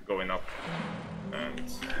 like, going up. And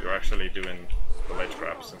you're actually doing the ledge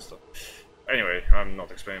grabs and stuff. Anyway, I'm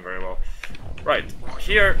not explaining very well. Right,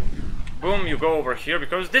 here, boom, you go over here,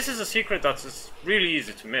 because this is a secret that's really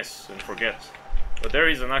easy to miss and forget. But there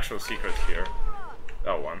is an actual secret here.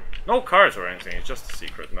 That one. No cards or anything, it's just a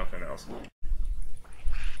secret, nothing else.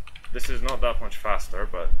 This is not that much faster,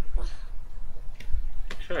 but...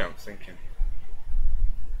 Actually, I'm thinking...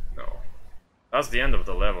 No. That's the end of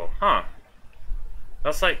the level. Huh.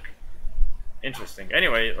 That's like... interesting.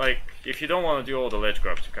 Anyway, like, if you don't want to do all the ledge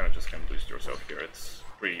grabs, you kind of just can boost yourself here. It's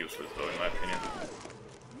pretty useless though, in my opinion.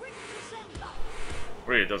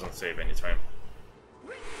 Really doesn't save any time.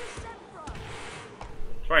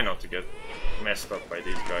 Try not to get messed up by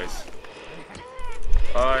these guys.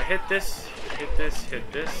 Hit this,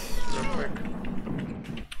 real quick.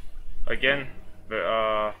 Again,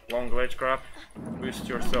 the long ledge grab. Boost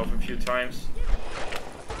yourself a few times.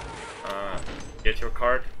 Get your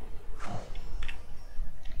card.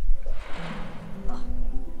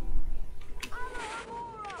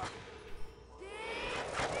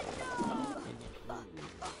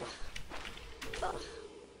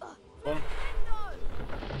 Boom.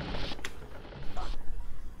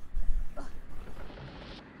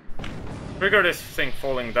 Trigger this thing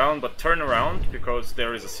falling down, but turn around because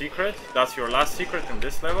there is a secret. That's your last secret in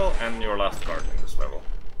this level and your last card in this level.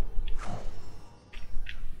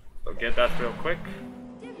 So get that real quick.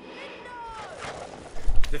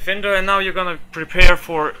 Defender, and now you're gonna prepare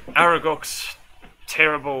for Aragog's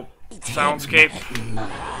terrible soundscape.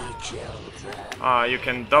 You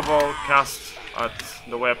can double cast at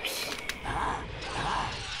the webs.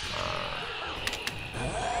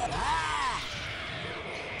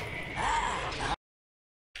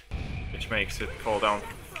 Which makes it fall down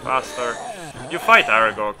faster. You fight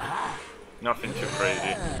Aragog. Nothing too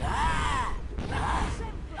crazy.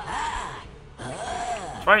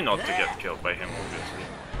 Try not to get killed by him, obviously.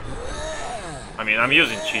 I mean, I'm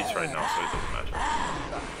using cheats right now, so it doesn't matter.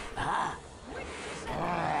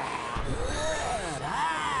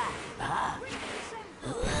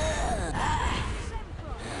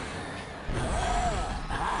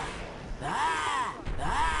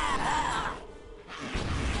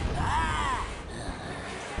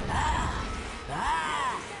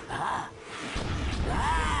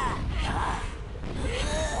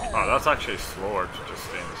 Oh, that's actually slower to just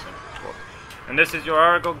stay in the same spot. And this is your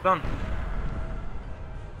Aragog done.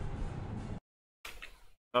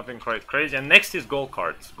 Nothing quite crazy. And next is gold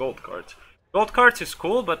cards. Gold cards. Gold cards is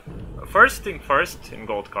cool, but first thing first in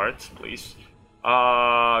gold cards, please.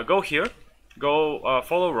 Go here. Go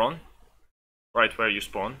follow Ron. Right where you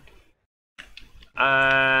spawn.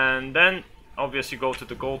 And then obviously go to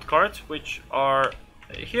the gold cards, which are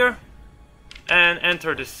here. And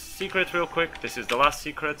enter this secret real quick. This is the last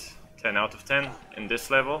secret. 10 out of 10 in this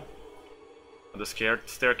level. The scared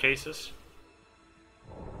staircases.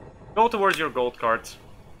 Go towards your gold cards.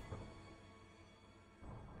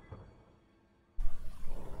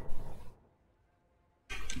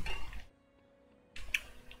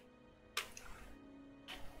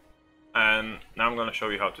 And now I'm gonna show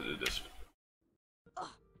you how to do this.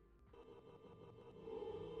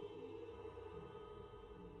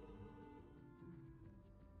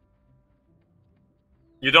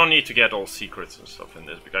 You don't need to get all secrets and stuff in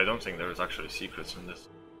this, because I don't think there is actually secrets in this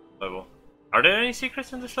level. Are there any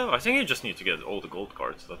secrets in this level? I think you just need to get all the gold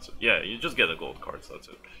cards, that's it. Yeah, you just get the gold cards, that's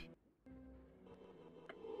it.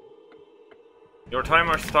 Your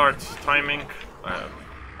timer starts timing.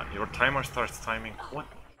 What?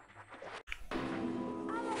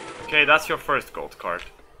 Okay, that's your first gold card.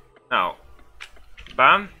 Now,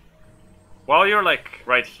 bam. While you're like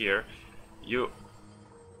right here, you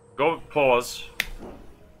Go pause.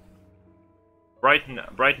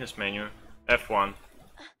 Brightness menu. F1.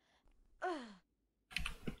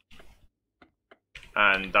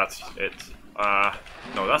 And that's it.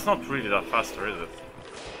 No, that's not really that faster, is it?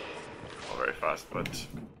 Not very fast, but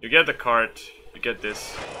you get the card, you get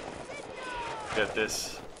this,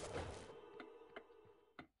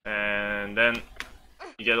 and then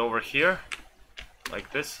you get over here,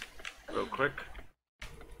 like this, real quick.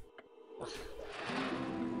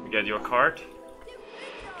 You get your card,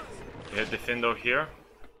 you hit the Findo here.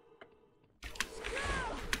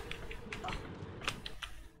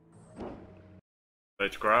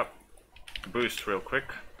 Let's grab, boost real quick.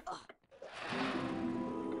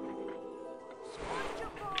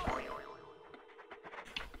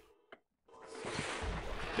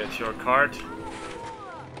 Get your card.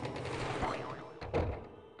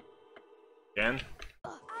 Again.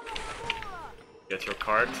 Get your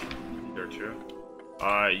card. Here too.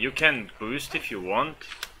 You can boost if you want.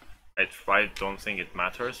 I don't think it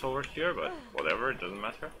matters over here, but whatever, it doesn't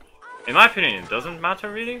matter. In my opinion, it doesn't matter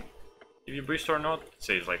really. If you boost or not, it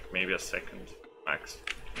saves like maybe a second max.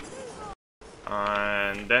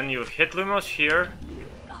 And then you hit Lumos here.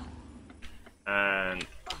 And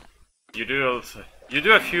you do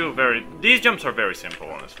a few these jumps are very simple,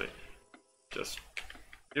 honestly. Just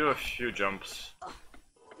do a few jumps.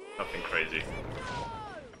 Nothing crazy.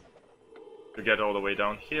 You get all the way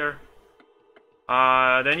down here.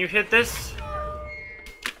 Then you hit this.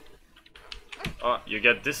 You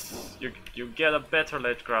get this. You get a better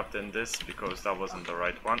ledge grab than this because that wasn't the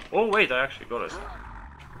right one. Oh wait, I actually got it.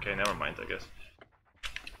 Okay, never mind, I guess.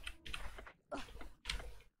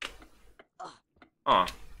 Oh.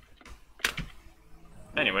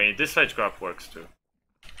 Anyway, this ledge grab works too.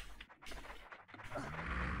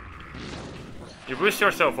 You boost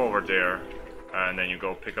yourself over there, and then you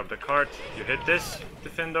go pick up the card. You hit this,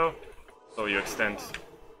 Defendo, so you extend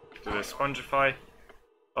to the Spongify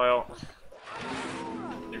style.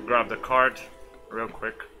 You grab the card real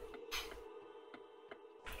quick.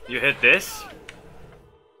 You hit this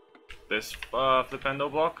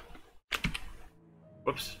Flipendo block.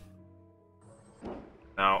 Whoops.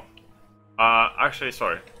 Now, actually,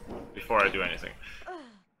 sorry, before I do anything.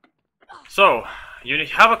 So, you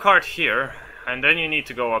have a card here, and then you need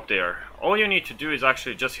to go up there. All you need to do is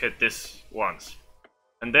actually just hit this once.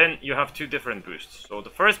 And then you have two different boosts. So the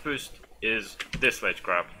first boost is this ledge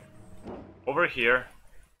grab. Over here,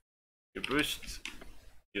 you boost,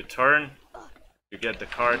 you turn, you get the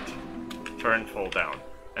card, turn, fall down.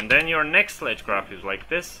 And then your next ledge grab is like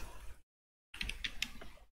this.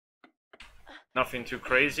 Nothing too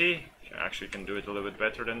crazy. You actually can do it a little bit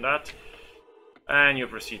better than that. And you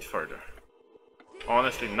proceed further.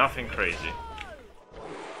 Honestly, nothing crazy.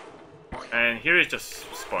 And here is just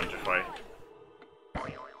Spongify.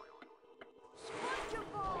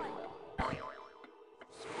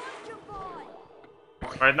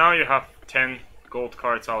 Right now you have 10 gold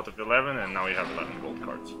cards out of 11, and now you have 11 gold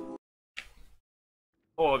cards.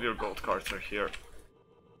 All of your gold cards are here.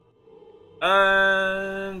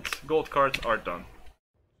 And gold cards are done.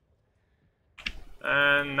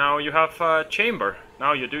 And now you have chamber.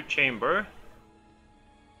 Now you do chamber.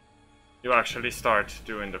 You actually start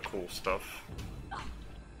doing the cool stuff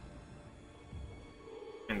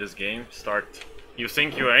in this game. You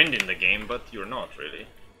think you're ending the game, but you're not really,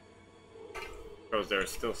 because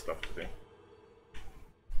there's still stuff to do.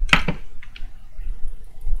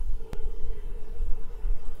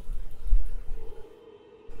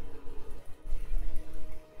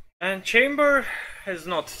 And chamber is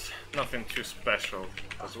nothing too special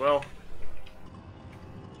as well.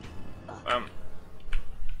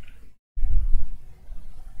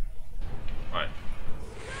 Right.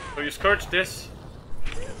 So you scourge this,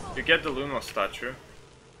 you get the Lumos statue.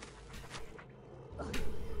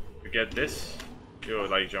 You get this, you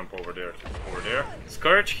like jump over there.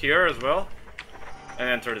 Scourge here as well, and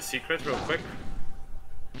enter the secret real quick.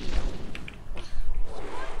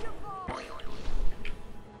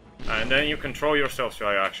 And then you control yourself so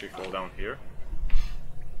I actually fall down here.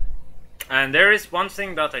 And there is one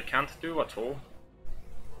thing that I can't do at all.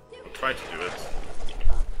 I'll try to do it,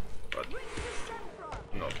 but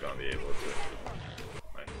I'm not gonna be able to.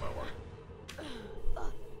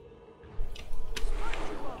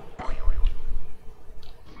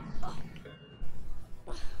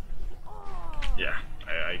 Yeah,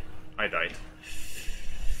 I died.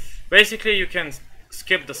 Basically, you can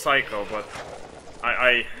skip the cycle, but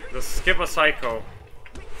I just skip a cycle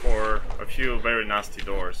for a few very nasty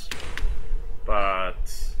doors, but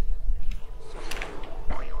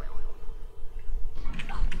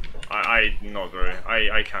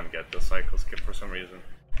I can't get the cycle skip for some reason.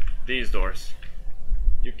 these doors.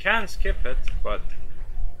 You can skip it, but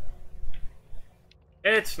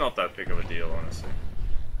it's not that big of a deal, honestly.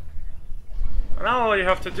 And now all you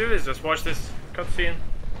have to do is just watch this cutscene.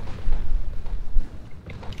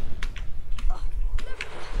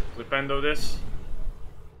 Flipendo this.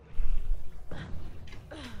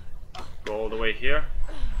 Go all the way here.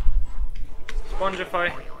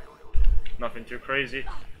 Spongify. Nothing too crazy.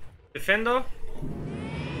 Defendo.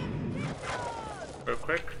 Real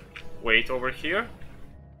quick. Wait over here.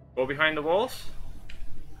 Go behind the walls.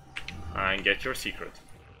 And get your secret.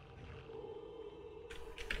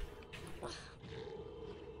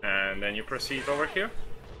 And then you proceed over here.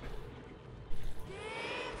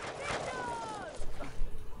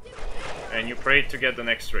 And you pray to get the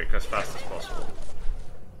next trick as fast as possible.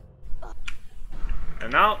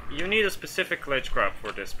 And now you need a specific ledge grab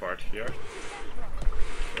for this part here.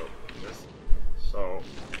 So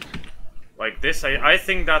like this, I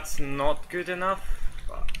think that's not good enough.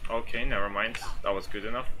 Okay, never mind. That was good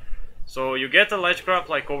enough. So you get the ledge grab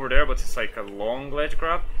like over there, but it's like a long ledge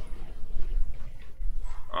grab.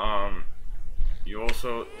 You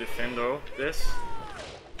also defendo this.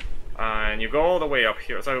 And you go all the way up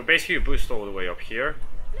here. So basically you boost all the way up here.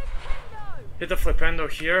 Hit the flipendo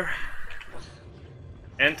here.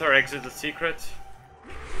 Enter, exit the secret.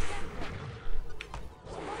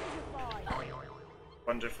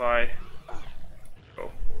 Spongify.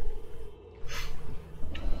 Go.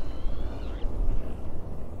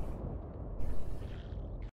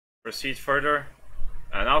 Proceed further.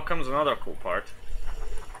 And now comes another cool part.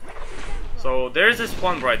 So there's this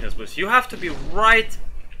one brightness boost. You have to be right...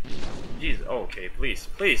 Jeez, okay, please,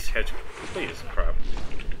 hedge, please, crap.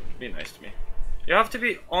 Be nice to me. You have to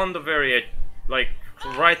be on the very edge, like,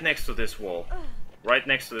 right next to this wall. Right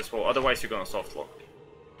next to this wall, otherwise you're gonna soft lock.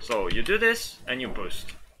 So, you do this, and you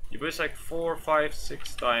boost. You boost like 4, 5,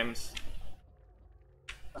 6 times.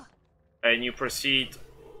 And you proceed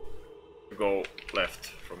to go left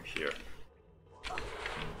from here.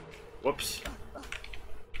 Whoops.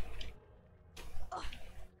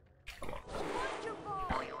 Come on.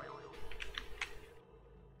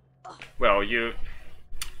 Well,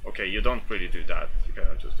 okay, you don't really do that. You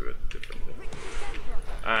gotta just do it differently.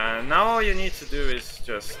 And now all you need to do is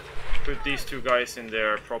just put these two guys in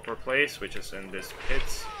their proper place, which is in this pit.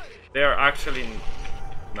 There actually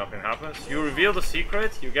nothing happens. You reveal the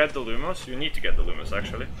secret, you get the Lumos. You need to get the Lumos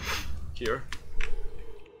actually. Here.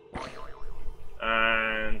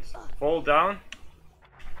 And fall down.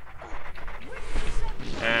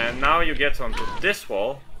 And now you get onto this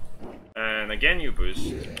wall. And again you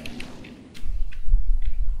boost.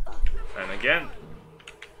 And again,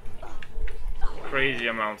 crazy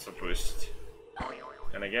amounts of boost.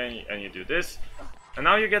 And again, and you do this, and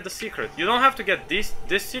now you get the secret. You don't have to get this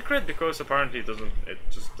secret because apparently it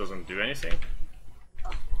just doesn't do anything.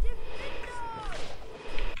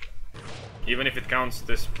 Even if it counts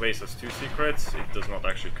this place as 2 secrets, it does not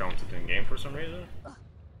actually count it in game for some reason.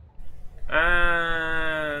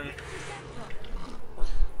 And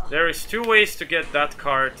there is 2 ways to get that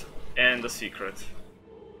card and the secret.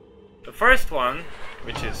 The first one,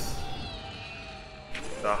 which is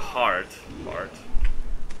the hard part.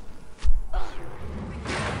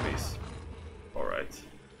 Please. Alright.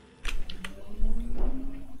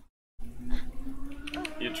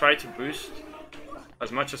 You try to boost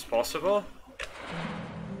as much as possible.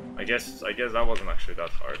 I guess that wasn't actually that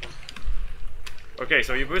hard. Okay,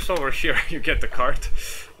 so you boost over here, you get the card.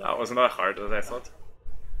 That wasn't that hard as I thought.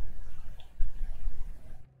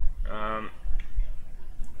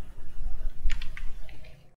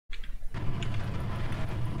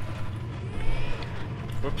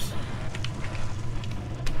 Whoops.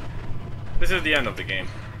 This is the end of the game.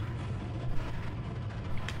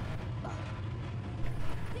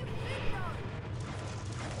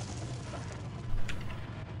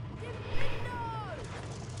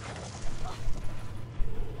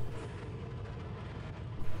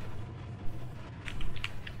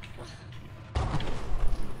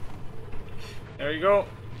 There you go.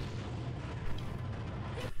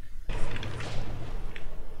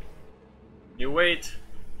 You wait.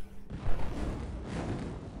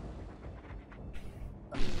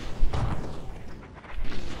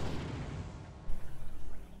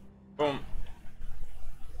 Boom.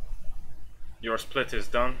 Your split is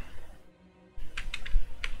done.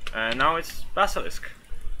 And now it's Basilisk.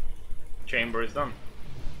 Chamber is done.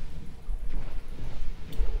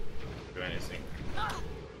 Do anything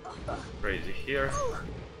crazy here.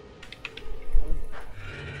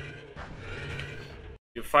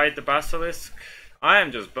 You fight the Basilisk.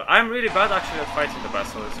 I'm really bad actually at fighting the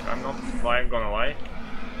Basilisk. I'm not gonna lie.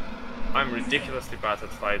 I'm ridiculously bad at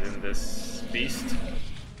fighting this beast.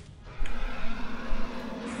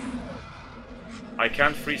 I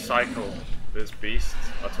can't free cycle this beast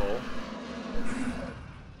at all.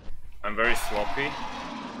 I'm very sloppy.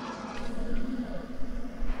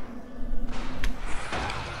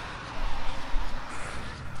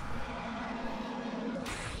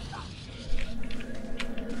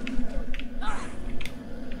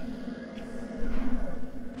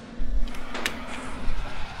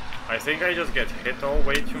 I think I just get hit all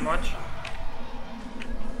way too much.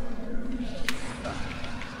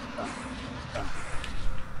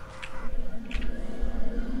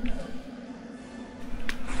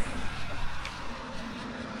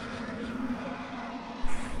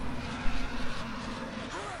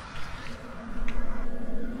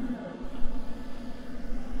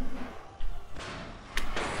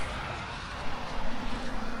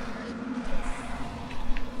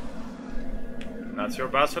 That's your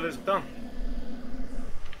basilisk done.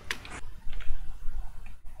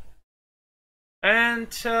 And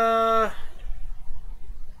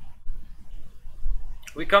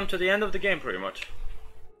we come to the end of the game pretty much.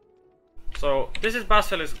 So this is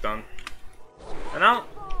basilisk done. And now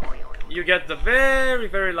you get the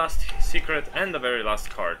very last secret and the very last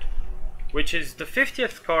card, which is the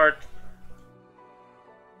 50th card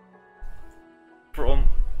from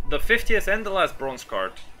the 50th and the last bronze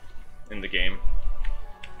card in the game.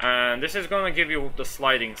 And this is gonna give you the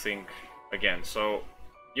sliding thing again. So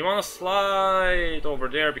you wanna slide over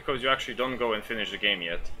there because you actually don't go and finish the game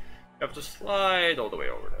yet. You have to slide all the way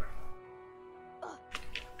over there.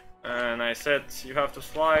 And I said you have to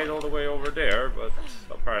slide all the way over there, but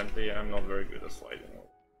apparently I'm not very good at sliding.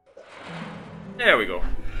 There we go.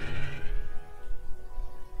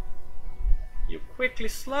 You quickly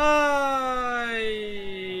slide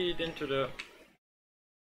into the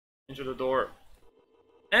door.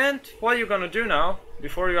 And what you're gonna do now,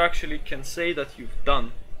 before you actually can say that you're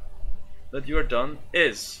done,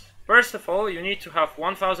 is, first of all, you need to have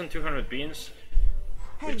 1,200 beans,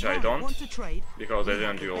 which I don't, because I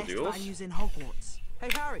didn't do all duels. Hey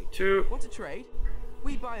Harry, To want to trade?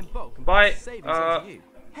 We buy in bulk and buy, you.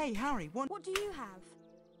 Hey Harry, what do you have?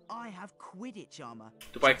 I have Quidditch armor.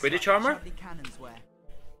 To buy Quidditch armor, Cannons wear.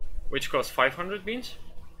 which costs 500 beans.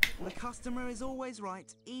 The customer is always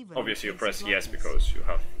right, even Obviously you press yes because you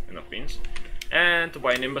have enough beans. And to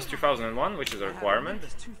buy Nimbus 2001, which is a requirement,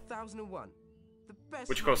 2001.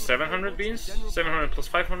 which costs 700 beans. 700 plus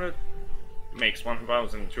 500 makes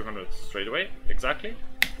 1,200 straight away, exactly.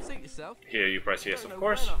 Suit yourself. Here you press yes, of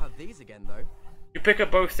course. I'll have these again, though. You pick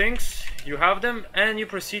up both things, you have them, and you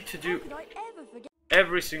proceed to do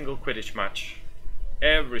every single Quidditch match.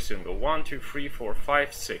 Every single 1, 2, 3, 4,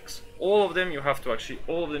 5, 6. All of them you have to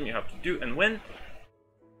do and win.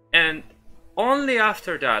 And only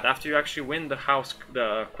after that, after you actually win the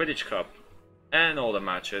Quidditch Cup and all the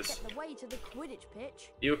matches, The way to the Quidditch pitch.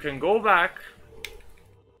 you can go back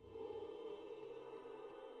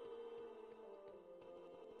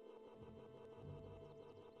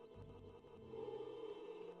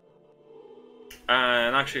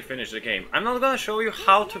and actually finish the game. I'm not gonna show you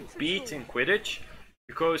how to beat in Quidditch,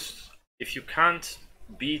 because if you can't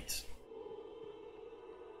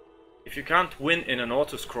win in an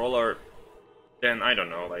auto-scroller, then I don't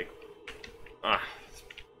know, like,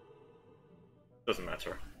 doesn't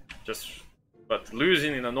matter. But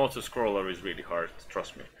losing in an auto-scroller is really hard,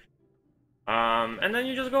 trust me. And then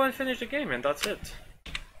you just go and finish the game, and that's it.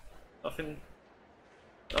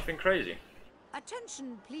 Nothing crazy.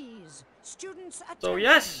 Attention, please. Students, attention. So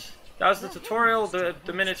yes, that's the tutorial.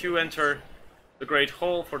 The minute you enter the Great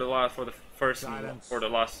Hall for the last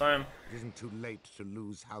time, It isn't too late to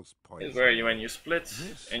lose house points. is where when you split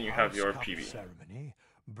and you have your PB.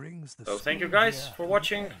 So thank you guys for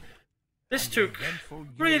watching. This took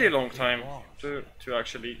really long time to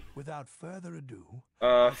actually Without further ado,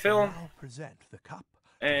 film, present the cup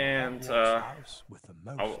and with the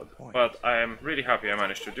most points. but I am really happy I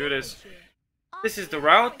managed to do this. This is the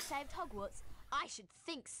route. Saved Hogwarts. I should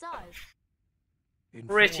think so. In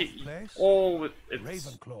Pretty fourth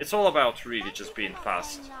place, it's all about really just being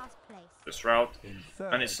fast. Last place. This route, in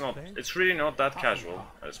and it's third place, it's really not that casual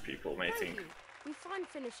as people may think. We find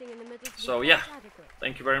finishing in the middle to be So yeah, quite adequate.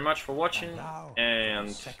 thank you very much for watching, now and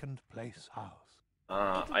second place house.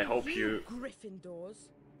 I hope you Gryffindors.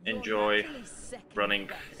 enjoy Naturally second running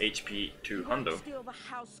best. HP2 You won't Hundo. steal the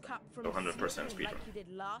house cup from 100% Slytherin speedrun. like you did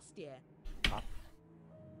last year.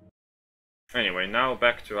 Anyway, now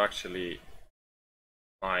back to actually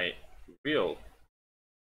my real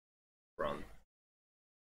run.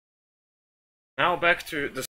 Now back to the